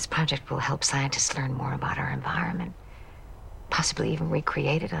 But this project will help scientists learn more about our environment, possibly even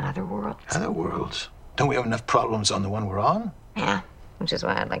recreate it on other worlds. Other worlds? Don't we have enough problems on the one we're on? Yeah, which is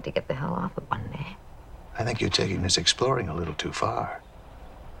why I'd like to get the hell off it one day. I think you're taking this exploring a little too far.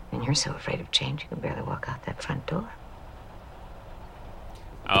 And you're so afraid of change, you can barely walk out that front door.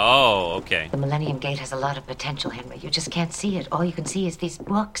 Oh, okay. The Millennium Gate has a lot of potential, Henry. You just can't see it. All you can see is these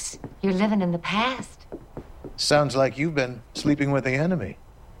books. You're living in the past. Sounds like you've been sleeping with the enemy.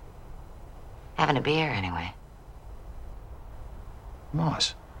 Having a beer, anyway.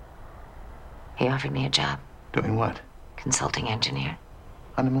 Moss. He offered me a job. Doing what? Consulting engineer.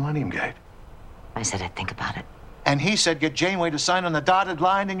 On the Millennium Gate. I said I'd think about it. And he said get Janeway to sign on the dotted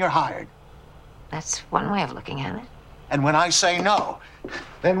line and you're hired. That's one way of looking at it. And when I say no,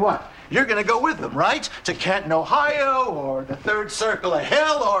 then what? You're gonna go with them, right? To Canton, Ohio, or the Third Circle of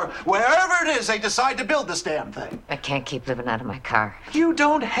Hell, or wherever it is they decide to build this damn thing. I can't keep living out of my car. You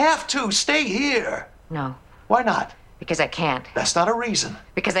don't have to. Stay here. No. Why not? Because I can't. That's not a reason.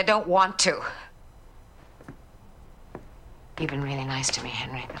 Because I don't want to. You've been really nice to me,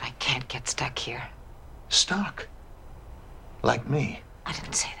 Henry, but I can't get stuck here. Stuck? Like me. I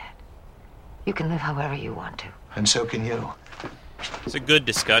didn't say that. You can live however you want to. And so can you. It's a good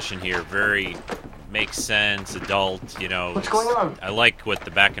discussion here. Very makes sense, adult, you know. What's going on? I like what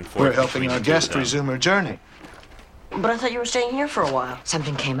the back and forth. We're helping between our the two of guest them. resume her journey. But I thought you were staying here for a while.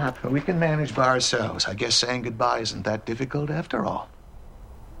 Something came up. We can manage by ourselves. I guess saying goodbye isn't that difficult after all.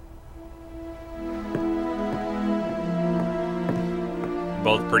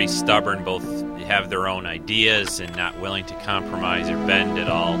 Both pretty stubborn, both have their own ideas and not willing to compromise or bend at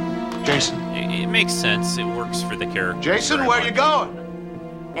all. Jason. It makes sense. It works for the character. Jason, where you going?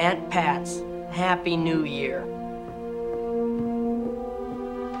 Aunt Pat's. Happy New Year.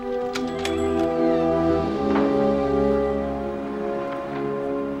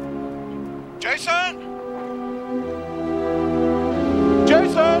 Jason?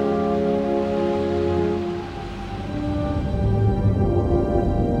 Jason?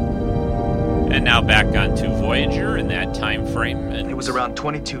 And now back onto Voyager in that time frame. And it was around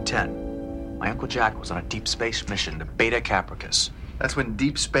 2210. My Uncle Jack was on a deep space mission to Beta Capricus. That's when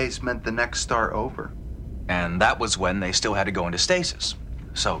deep space meant the next star over. And that was when they still had to go into stasis.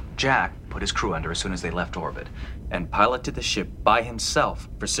 So Jack put his crew under as soon as they left orbit and piloted the ship by himself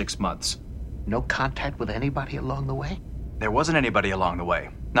for 6 months. No contact with anybody along the way? There wasn't anybody along the way.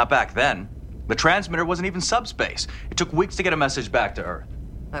 Not back then. The transmitter wasn't even subspace. It took weeks to get a message back to Earth.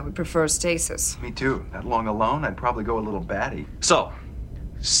 I would prefer stasis. Me too. That long alone, I'd probably go a little batty. So,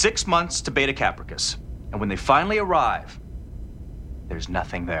 6 months to Beta Capricus. And when they finally arrive, there's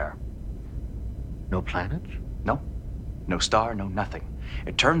nothing there. No planets? No. No star, no nothing.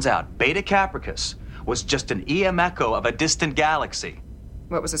 It turns out Beta Capricus was just an EM echo of a distant galaxy.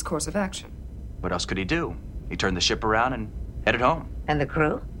 What was his course of action? What else could he do? He turned the ship around and headed home. And the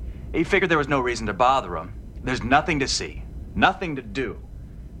crew? He figured there was no reason to bother him. There's nothing to see, nothing to do.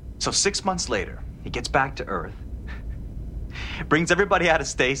 So 6 months later, he gets back to Earth, brings everybody out of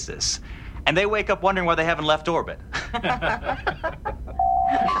stasis, and they wake up wondering why they haven't left orbit.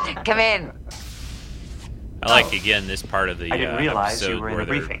 Come in. I like, again, this part of the I didn't realize episode you were in where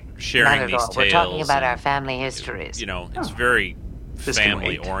the they're briefing. sharing Not at these all. tales. We're talking about and, our family histories. You know, it's very This can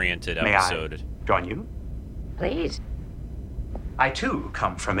wait. family-oriented May episode. I join you? Please. I, too,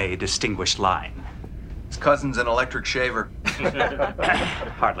 come from a distinguished line. His cousin's an electric shaver.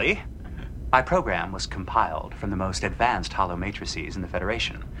 Hardly. My program was compiled from the most advanced hollow matrices in the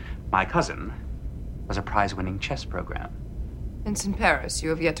Federation. My cousin was a prize-winning chess program. Ensign Paris, you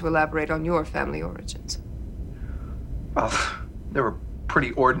have yet to elaborate on your family origins. Well, there were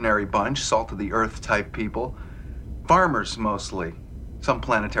pretty ordinary bunch, salt of the earth type people. Farmers, mostly. Some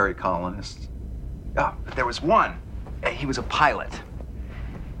planetary colonists. Ah, but there was one. He was a pilot.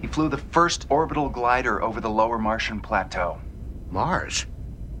 He flew the first orbital glider over the lower Martian plateau. Mars?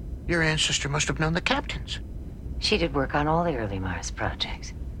 Your ancestor must have known the captains. She did work on all the early Mars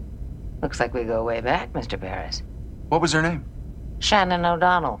projects. Looks like we go way back, Mr. Barris. What was her name? Shannon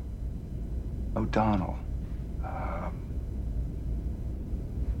O'Donnell. O'Donnell.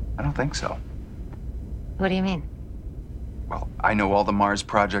 I don't think so. What do you mean? Well, I know all the Mars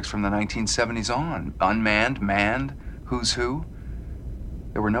projects from the 1970s on. Unmanned, manned, who's who.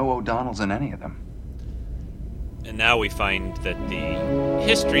 There were no O'Donnells in any of them. And now we find that the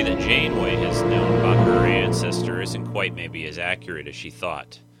history that Janeway has known about her ancestor isn't quite maybe as accurate as she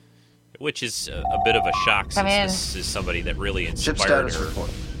thought. Which is a bit of a shock since this is somebody that really inspired her. Report.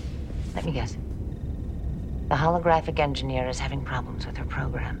 Let me guess. The holographic engineer is having problems with her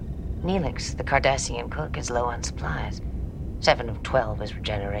program. Neelix, the Cardassian cook, is low on supplies. 7 of 12 is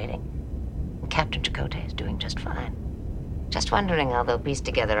regenerating. And Captain Chakotay is doing just fine. Just wondering how they'll piece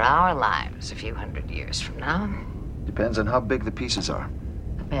together our lives a few hundred years from now. Depends on how big the pieces are.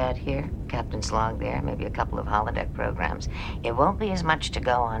 A pad here, captain's log there, maybe a couple of holodeck programs. It won't be as much to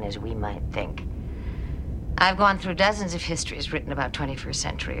go on as we might think. I've gone through dozens of histories written about 21st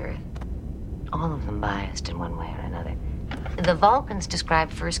century Earth. All of them biased in one way or another. The Vulcans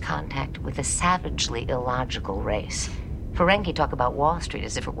describe first contact with a savagely illogical race. Ferengi talk about Wall Street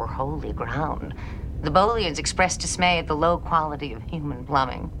as if it were holy ground. The Bolians express dismay at the low quality of human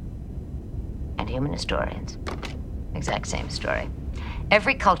plumbing. And human historians. Exact same story.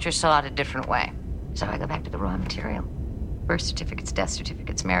 Every culture saw it a different way. So I go back to the raw material. Birth certificates, death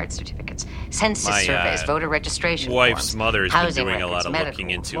certificates, marriage certificates, census surveys, voter registration wife's forms, mother has been doing records, a lot of medical,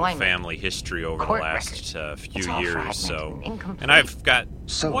 looking into employment, family history over the court last few all years. fragmented So, and incomplete. and I've got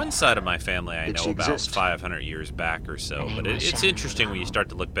one side of my family I know about exist? 500 years back or so. Her But name was it's Shannon interesting when you start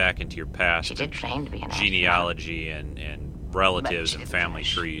to look back into your past. She did train to be an genealogy and relatives and family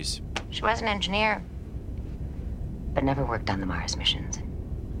trees. She was an engineer, but never worked on the Mars missions.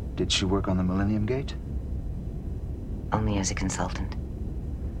 Did she work on the Millennium Gate? Only as a consultant.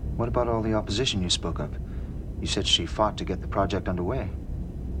 What about all the opposition you spoke of? You said she fought to get the project underway.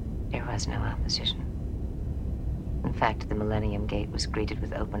 There was no opposition. In fact, the Millennium Gate was greeted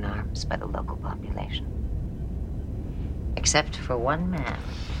with open arms by the local population. Except for one man.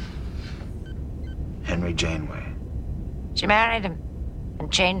 Henry Janeway. She married him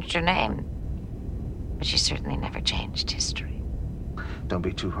and changed her name. But she certainly never changed history. Don't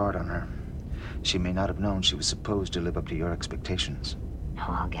be too hard on her. She may not have known she was supposed to live up to your expectations. Oh,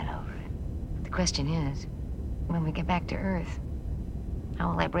 I'll get over it. The question is, when we get back to Earth, how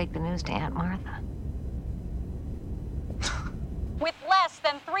will I break the news to Aunt Martha? With less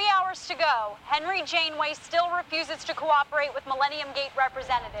than 3 hours to go, Henry Janeway still refuses to cooperate with Millennium Gate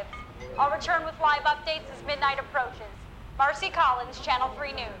representatives. I'll return with live updates as midnight approaches. Marcy Collins, Channel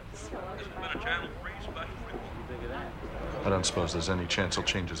 3 News. I don't suppose there's any chance he'll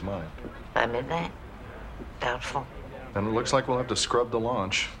change his mind. By midnight? Doubtful. And it looks like we'll have to scrub the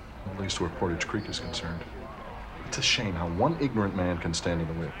launch, at least where Portage Creek is concerned. It's a shame how one ignorant man can stand in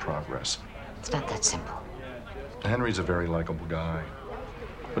the way of progress. It's not that simple. Henry's a very likable guy,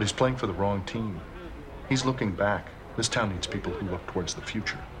 but he's playing for the wrong team. He's looking back. This town needs people who look towards the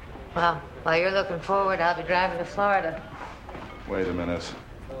future. Well, while you're looking forward, I'll be driving to Florida. Wait a minute.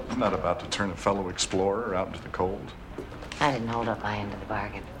 I'm not about to turn a fellow explorer out into the cold. I didn't hold up my end of the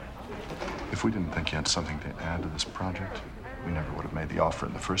bargain. If we didn't think you had something to add to this project, we never would have made the offer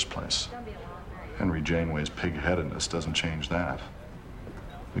in the first place. Henry Janeway's pig-headedness doesn't change that.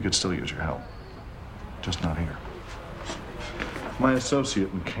 We could still use your help. Just not here. My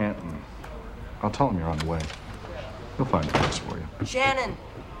associate in Canton. I'll tell him you're on the way. He'll find a place for you. Shannon!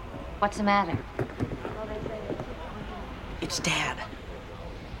 What's the matter? It's Dad.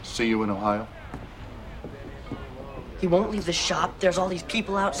 See you in Ohio? He won't leave the shop. There's all these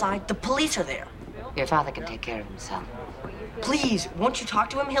people outside. The police are there. Your father can take care of himself. Please, won't you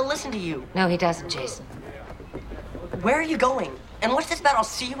talk to him? He'll listen to you. No, he doesn't, Jason. Where are you going? And what's this about? I'll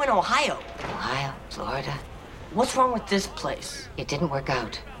see you in Ohio. Ohio, Florida. What's wrong with this place? It didn't work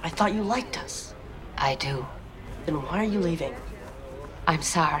out. I thought you liked us. I do. Then why are you leaving? I'm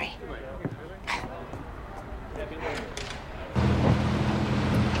sorry.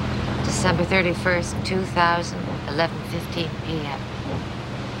 December 31st, 2000, 11:15 p.m.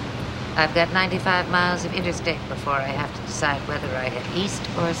 I've got 95 miles of interstate before I have to decide whether I head east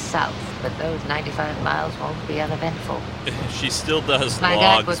or south, but those 95 miles won't be uneventful. She still does My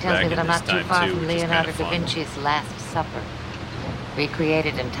logs guidebook tells back me that in I'm this not too time far too, from which is Leonardo kind da of fun. Vinci's Last Supper.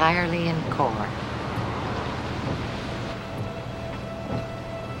 Recreated entirely in core.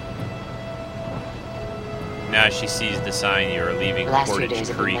 Now she sees the sign, "You are leaving The last few Portage days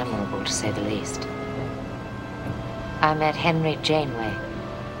have been Creek." memorable, to say the least. I met Henry Janeway.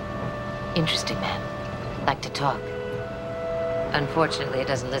 Interesting man. Liked to talk. Unfortunately, he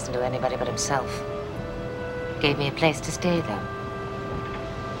doesn't listen to anybody but himself. Gave me a place to stay, though.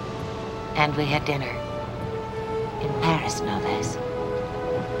 And we had dinner. In Paris, no less.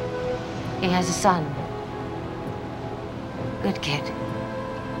 He has a son. Good kid.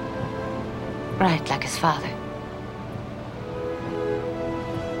 Bright like his father.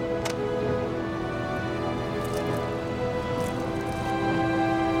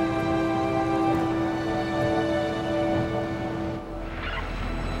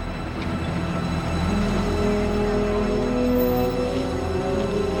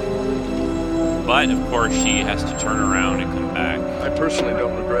 But, of course, she has to turn around and come back. I personally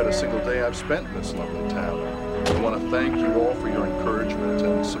don't regret a single day I've spent in this lovely town. I want to thank you all for your encouragement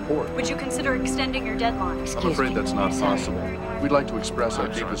and support. Would you consider extending your deadline? I'm afraid that's not possible. We'd like to express our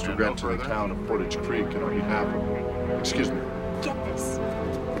deepest regret to the town of Portage Creek and on behalf of... Excuse me. Get this.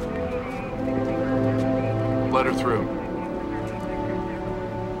 Let her through.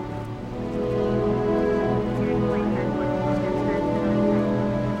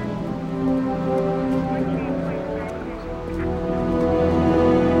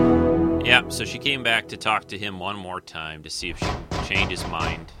 Yep, so she came back to talk to him one more time to see if she can change his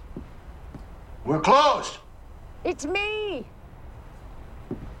mind. We're closed. It's me.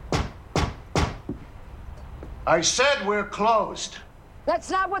 I said we're closed. That's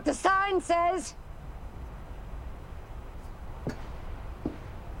not what the sign says.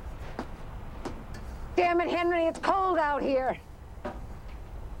 Damn it, Henry, it's cold out here.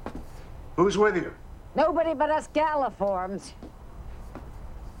 Who's with you? Nobody but us Galliforms.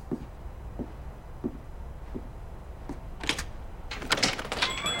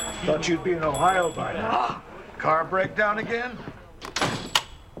 Thought you'd be in Ohio by now. Car breakdown again?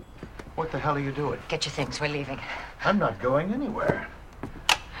 What the hell are you doing? Get your things, we're leaving. I'm not going anywhere.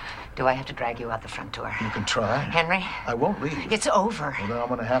 Do I have to drag you out the front door? You can try. Henry? I won't leave. It's over. Well, then I'm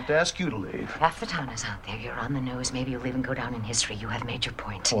gonna have to ask you to leave. Half the town is out there. You're on the news. Maybe you'll even go down in history. You have made your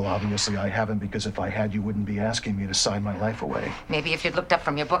point. Well, obviously I haven't, because if I had, you wouldn't be asking me to sign my life away. Maybe if you'd looked up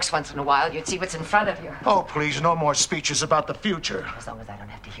from your books once in a while, you'd see what's in front of you. Oh, please, no more speeches about the future. As long as I don't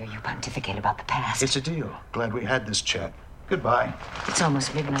have to hear you pontificate about the past. It's a deal. Glad we had this chat. Goodbye. It's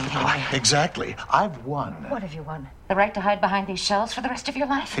almost midnight, Henry. Exactly. I've won. What have you won? The right to hide behind these shells for the rest of your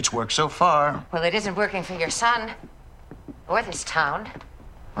life? It's worked so far. Well, it isn't working for your son. Or this town.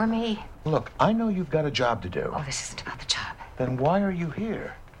 Or me. Look, I know you've got a job to do. Oh, this isn't about the job. Then why are you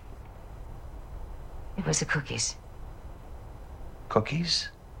here? It was the cookies. Cookies?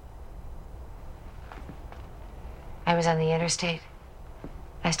 I was on the interstate.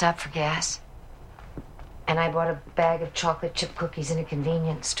 I stopped for gas. And I bought a bag of chocolate chip cookies in a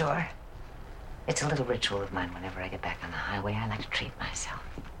convenience store. It's a little ritual of mine. Whenever I get back on the highway, I like to treat myself.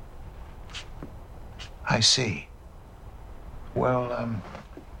 I see. Well,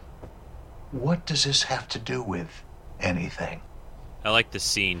 what does this have to do with anything? I like the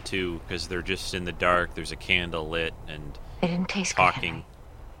scene, too, because they're just in the dark, there's a candle lit, and It didn't taste talking. good, Henry.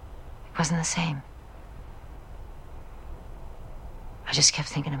 It wasn't the same. I just kept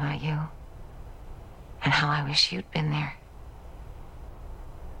thinking about you. And how I wish you'd been there.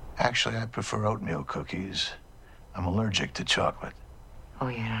 Actually, I prefer oatmeal cookies. I'm allergic to chocolate. Oh,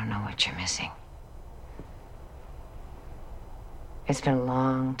 you don't know what you're missing. It's been a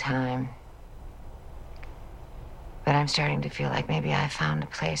long time. But I'm starting to feel like maybe I found a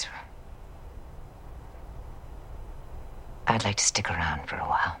place where I'd like to stick around for a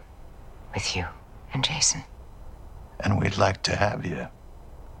while. With you and Jason. And we'd like to have you.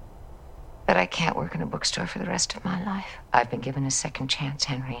 But I can't work in a bookstore for the rest of my life. I've been given a second chance,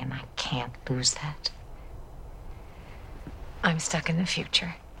 Henry, and I can't lose that. I'm stuck in the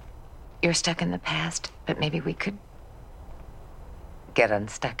future. You're stuck in the past, but maybe we could get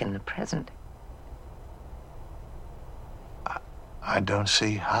unstuck in the present. I don't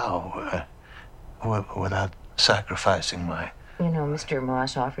see how, without sacrificing my... You know, Mr.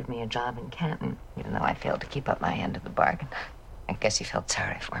 Moss offered me a job in Canton, even though I failed to keep up my end of the bargain. I guess he felt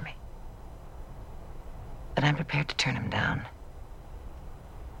sorry for me. But I'm prepared to turn him down.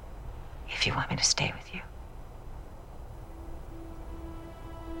 If you want me to stay with you.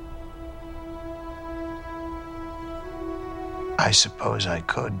 I suppose I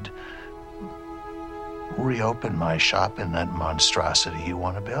could reopen my shop in that monstrosity you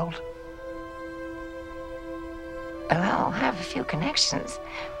want to build. Well, I'll have a few connections.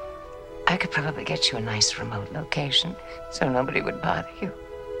 I could probably get you a nice remote location so nobody would bother you.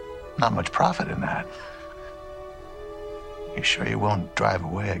 Not much profit in that. You sure you won't drive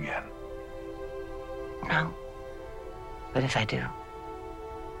away again? No. But if I do,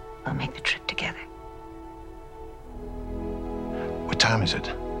 we'll make the trip together. What time is it?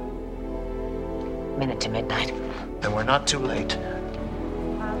 Minute to midnight. Then we're not too late.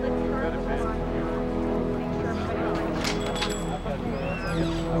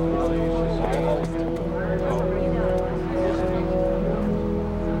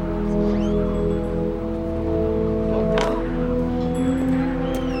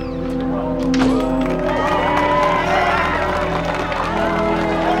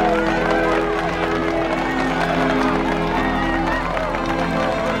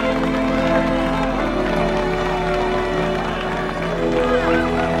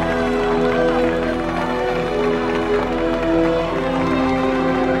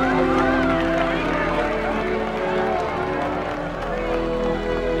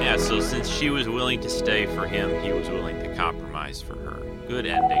 To stay for him, he was willing to compromise for her. Good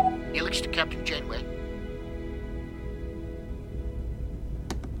ending. Neelix to Captain Janeway.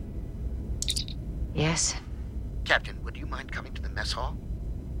 Yes? Captain, would you mind coming to the mess hall?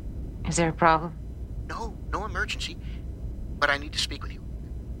 Is there a problem? No emergency. But I need to speak with you.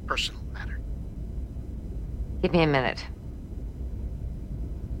 Personal matter. Give me a minute.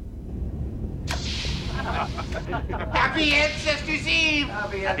 Happy Ancestors Eve!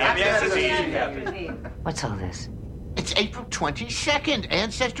 Happy Ancestors Eve. What's all this? It's April 22nd,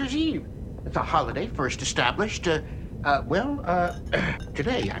 Ancestors Eve. It's a holiday first established, today,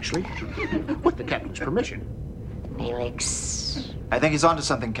 actually, with the captain's permission. Neelix. I think he's onto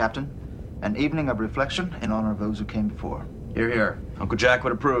something, Captain. An evening of reflection in honor of those who came before. Hear, hear. Uncle Jack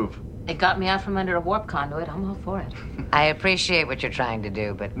would approve. It got me out from under a warp conduit. I'm all for it. I appreciate what you're trying to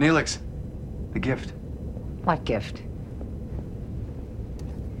do, but... Neelix, the gift. What gift?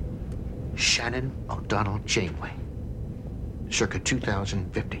 Shannon O'Donnell Janeway. Circa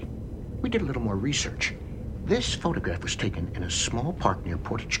 2050. We did a little more research. This photograph was taken in a small park near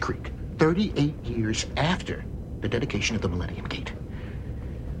Portage Creek, 38 years after the dedication of the Millennium Gate.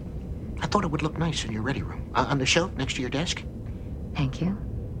 I thought it would look nice in your ready room, on the shelf next to your desk. Thank you.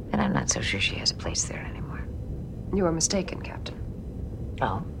 But I'm not so sure she has a place there anymore. You are mistaken, Captain.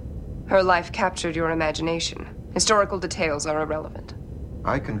 Oh? Her life captured your imagination. Historical details are irrelevant.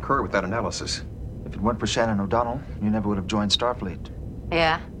 I concur with that analysis. If it weren't for Shannon O'Donnell, you never would have joined Starfleet.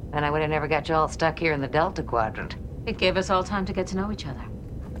 Yeah, and I would have never got you all stuck here in the Delta Quadrant. It gave us all time to get to know each other.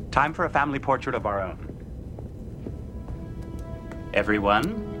 Time for a family portrait of our own.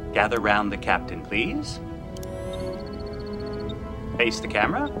 Everyone, gather round the captain, please. Face the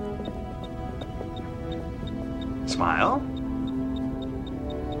camera. Smile.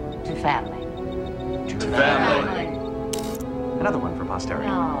 To family. To family. Another one for posterity.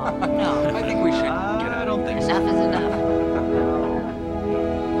 No. I think we should get out. I don't think Enough is enough.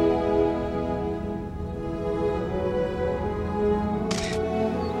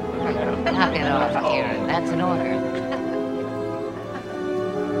 Knock it off, Kieran. That's an order.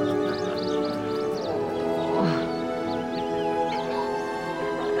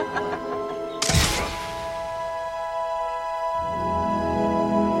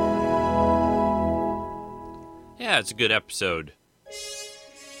 Yeah, it's a good episode.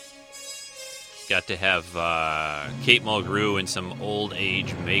 Got to have Kate Mulgrew in some old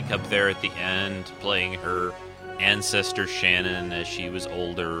age makeup there at the end, playing her ancestor Shannon as she was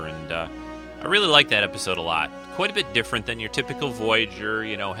older, and I really like that episode a lot. Quite a bit different than your typical Voyager,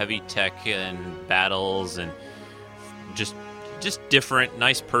 heavy tech and battles, and just different,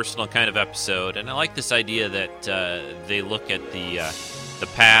 nice personal kind of episode. And I like this idea that they look at the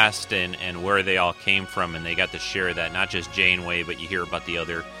past and where they all came from, and they got to share that, not just Janeway, but you hear about the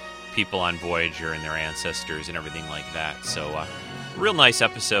other people on Voyager and their ancestors and everything like that. So real nice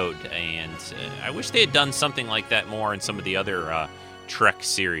episode, and I wish they had done something like that more in some of the other Trek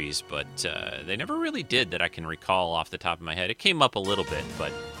series, but they never really did that I can recall off the top of my head. It came up a little bit,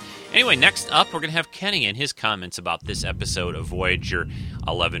 but anyway, next up we're going to have Kenny and his comments about this episode of Voyager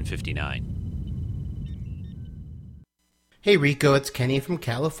 1159. Hey Rico, it's Kenny from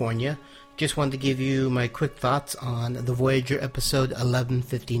California. Just wanted to give you my quick thoughts on the Voyager episode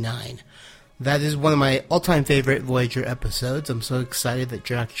 1159. That is one of my all-time favorite Voyager episodes. I'm so excited that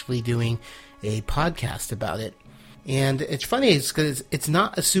you're actually doing a podcast about it. And it's funny, because it's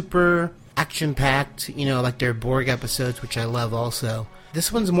not a super action-packed, like their Borg episodes, which I love also.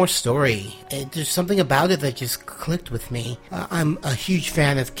 This one's more story. There's something about it that just clicked with me. I'm a huge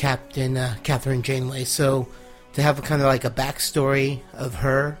fan of Captain Catherine Janeway, so to have kind of like a backstory of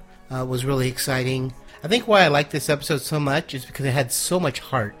her was really exciting. I think why I like this episode so much is because it had so much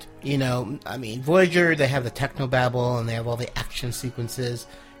heart. You know, I mean, Voyager, they have the technobabble and they have all the action sequences,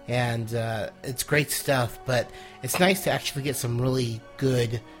 and it's great stuff, but it's nice to actually get some really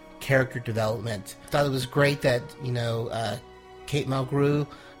good character development. I thought it was great that, you know, Kate Mulgrew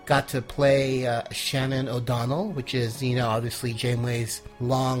got to play Shannon O'Donnell, which is, you know, obviously Janeway's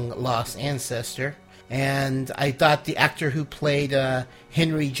long-lost ancestor. And I thought the actor who played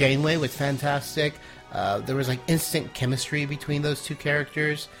Henry Janeway was fantastic. There was like instant chemistry between those two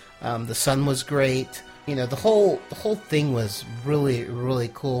characters. The sun was great. You know, the whole thing was really, really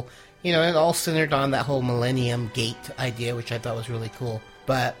cool. You know, it all centered on that whole Millennium Gate idea, which I thought was really cool.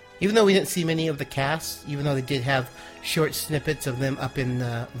 But even though we didn't see many of the cast, even though they did have short snippets of them up in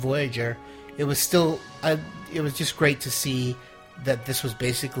Voyager, it was still, it was just great to see that this was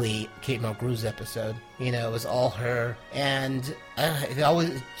basically Kate Mulgrew's episode. You know, it was all her, and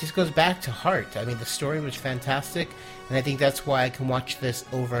it just goes back to heart. I mean, the story was fantastic, and I think that's why I can watch this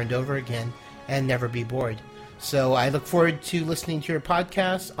over and over again and never be bored. So I look forward to listening to your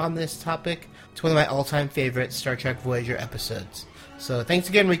podcast on this topic. It's one of my all-time favorite Star Trek Voyager episodes. So thanks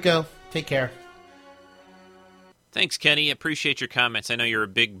again, Rico. Take care. Thanks, Kenny. Appreciate your comments. I know you're a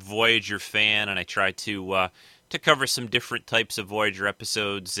big Voyager fan, and I try to cover some different types of Voyager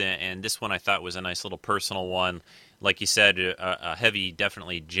episodes, and this one I thought was a nice little personal one. Like you said, a heavy,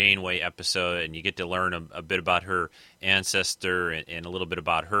 definitely Janeway episode, and you get to learn a bit about her ancestor and a little bit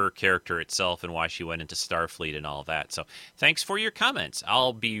about her character itself and why she went into Starfleet and all that. So thanks for your comments.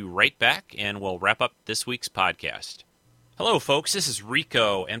 I'll be right back, and we'll wrap up this week's podcast. Hello, folks. This is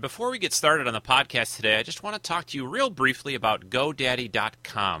Rico, and before we get started on the podcast today, I just want to talk to you real briefly about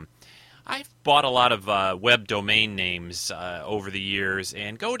GoDaddy.com. I've bought a lot of web domain names over the years,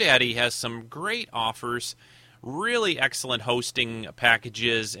 and GoDaddy has some great offers, really excellent hosting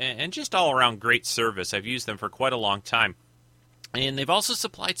packages, and just all-around great service. I've used them for quite a long time. And they've also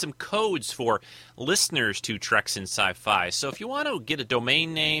supplied some codes for listeners to Treks in Sci-Fi. So if you want to get a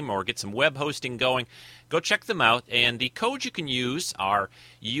domain name or get some web hosting going, go check them out. And the codes you can use are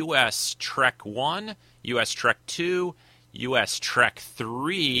US Trek 1, US Trek 2, US Trek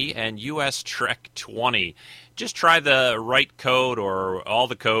 3, and US Trek 20. Just try the right code or all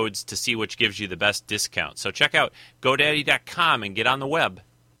the codes to see which gives you the best discount. So check out GoDaddy.com and get on the web.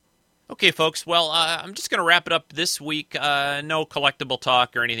 Okay, folks, well, I'm just going to wrap it up this week. No collectible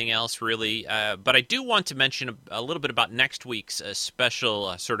talk or anything else, really. But I do want to mention a little bit about next week's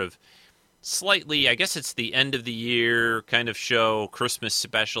special sort of slightly, I guess it's the end of the year kind of show, Christmas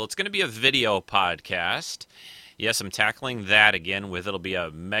special. It's going to be a video podcast. Yes, I'm tackling that again it'll be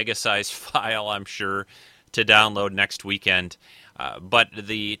a mega-sized file, I'm sure, to download next weekend. But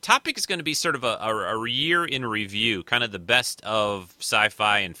the topic is going to be sort of a year in review, kind of the best of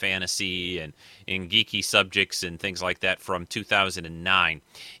sci-fi and fantasy and geeky subjects and things like that from 2009.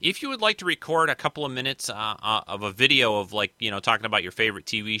 If you would like to record a couple of minutes of a video of, like, you know, talking about your favorite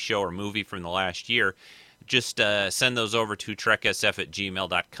TV show or movie from the last year, just send those over to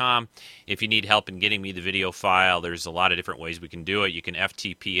treksf@gmail.com. If you need help in getting me the video file, there's a lot of different ways we can do it. You can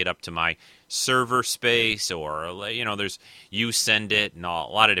FTP it up to my server space, or, you know, there's you send it, and a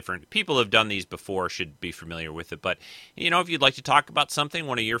lot of different people have done these before, should be familiar with it. But, you know, if you'd like to talk about something,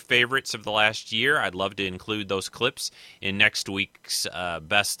 one of your favorites of the last year, I'd love to include those clips in next week's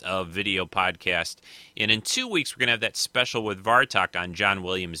Best of Video podcast. And in 2 weeks, we're going to have that special with Vartok on John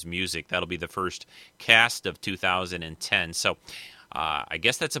Williams' music. That'll be the first cast of 2010. So I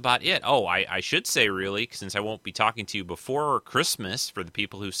guess that's about it. Oh, I should say, really, since I won't be talking to you before Christmas, for the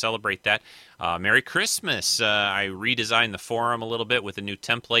people who celebrate that, Merry Christmas. I redesigned the forum a little bit with a new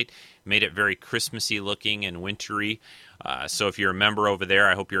template, made it very Christmassy looking and wintry. So if you're a member over there,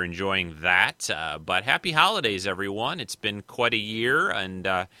 I hope you're enjoying that. But happy holidays, everyone. It's been quite a year, and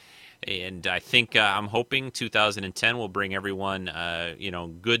I think I'm hoping 2010 will bring everyone,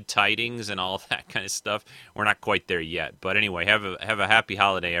 good tidings and all that kind of stuff. We're not quite there yet, but anyway, have a happy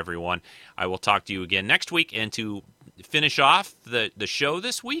holiday, everyone. I will talk to you again next week, and to finish off the show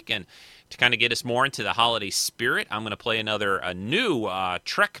this week and to kind of get us more into the holiday spirit, I'm going to play a new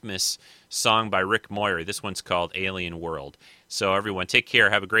Trekmas song by Rick Moyer. This one's called Alien World. So everyone, take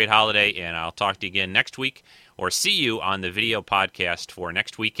care, have a great holiday, and I'll talk to you again next week, or see you on the video podcast for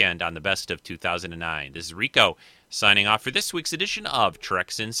next weekend on the Best of 2009. This is Rico signing off for this week's edition of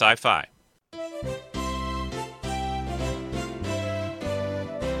Treks in Sci-Fi.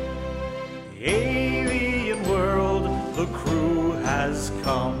 Alien world, the crew has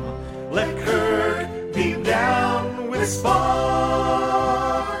come. Let Kirk be down with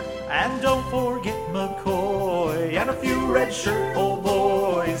Spock. And don't forget McCoy. with you, red shirt old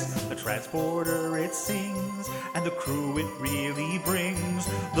boys. The transporter it sings, and the crew it really brings.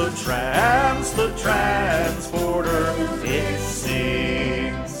 The transporter it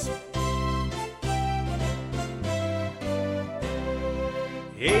sings.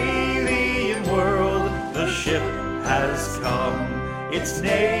 Alien world, the ship has come. Its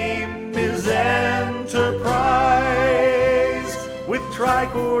name is Enterprise. With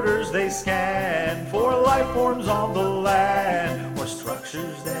tricorders they scan for life forms on the land, or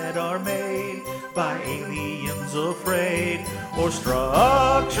structures that are made by aliens afraid, or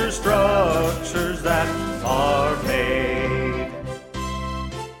structures that are made.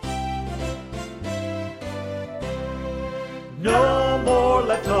 No more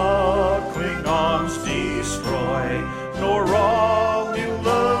let the Klingons destroy, nor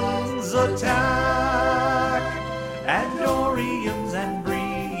Romulans attack. Andorians and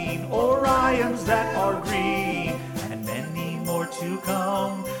green, Orions that are green, and many more to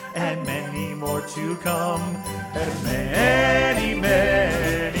come, and many more to come, and many,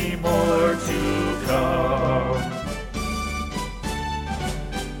 many more to come.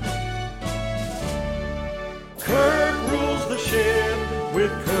 Kirk rules the ship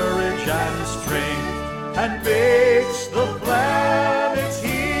with courage and strength, and makes the planets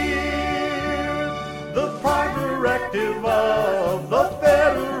here the prime directive of the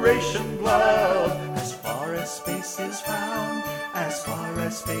Federation glove. As far as space is found, as far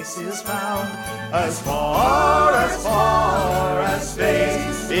as space is found, as far as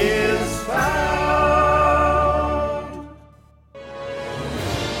space is found.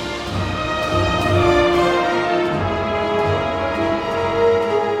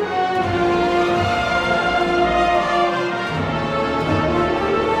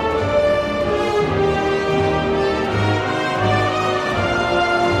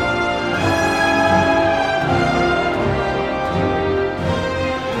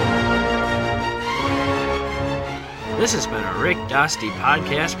 This has been a Rick Dosty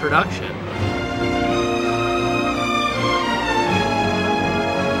podcast production.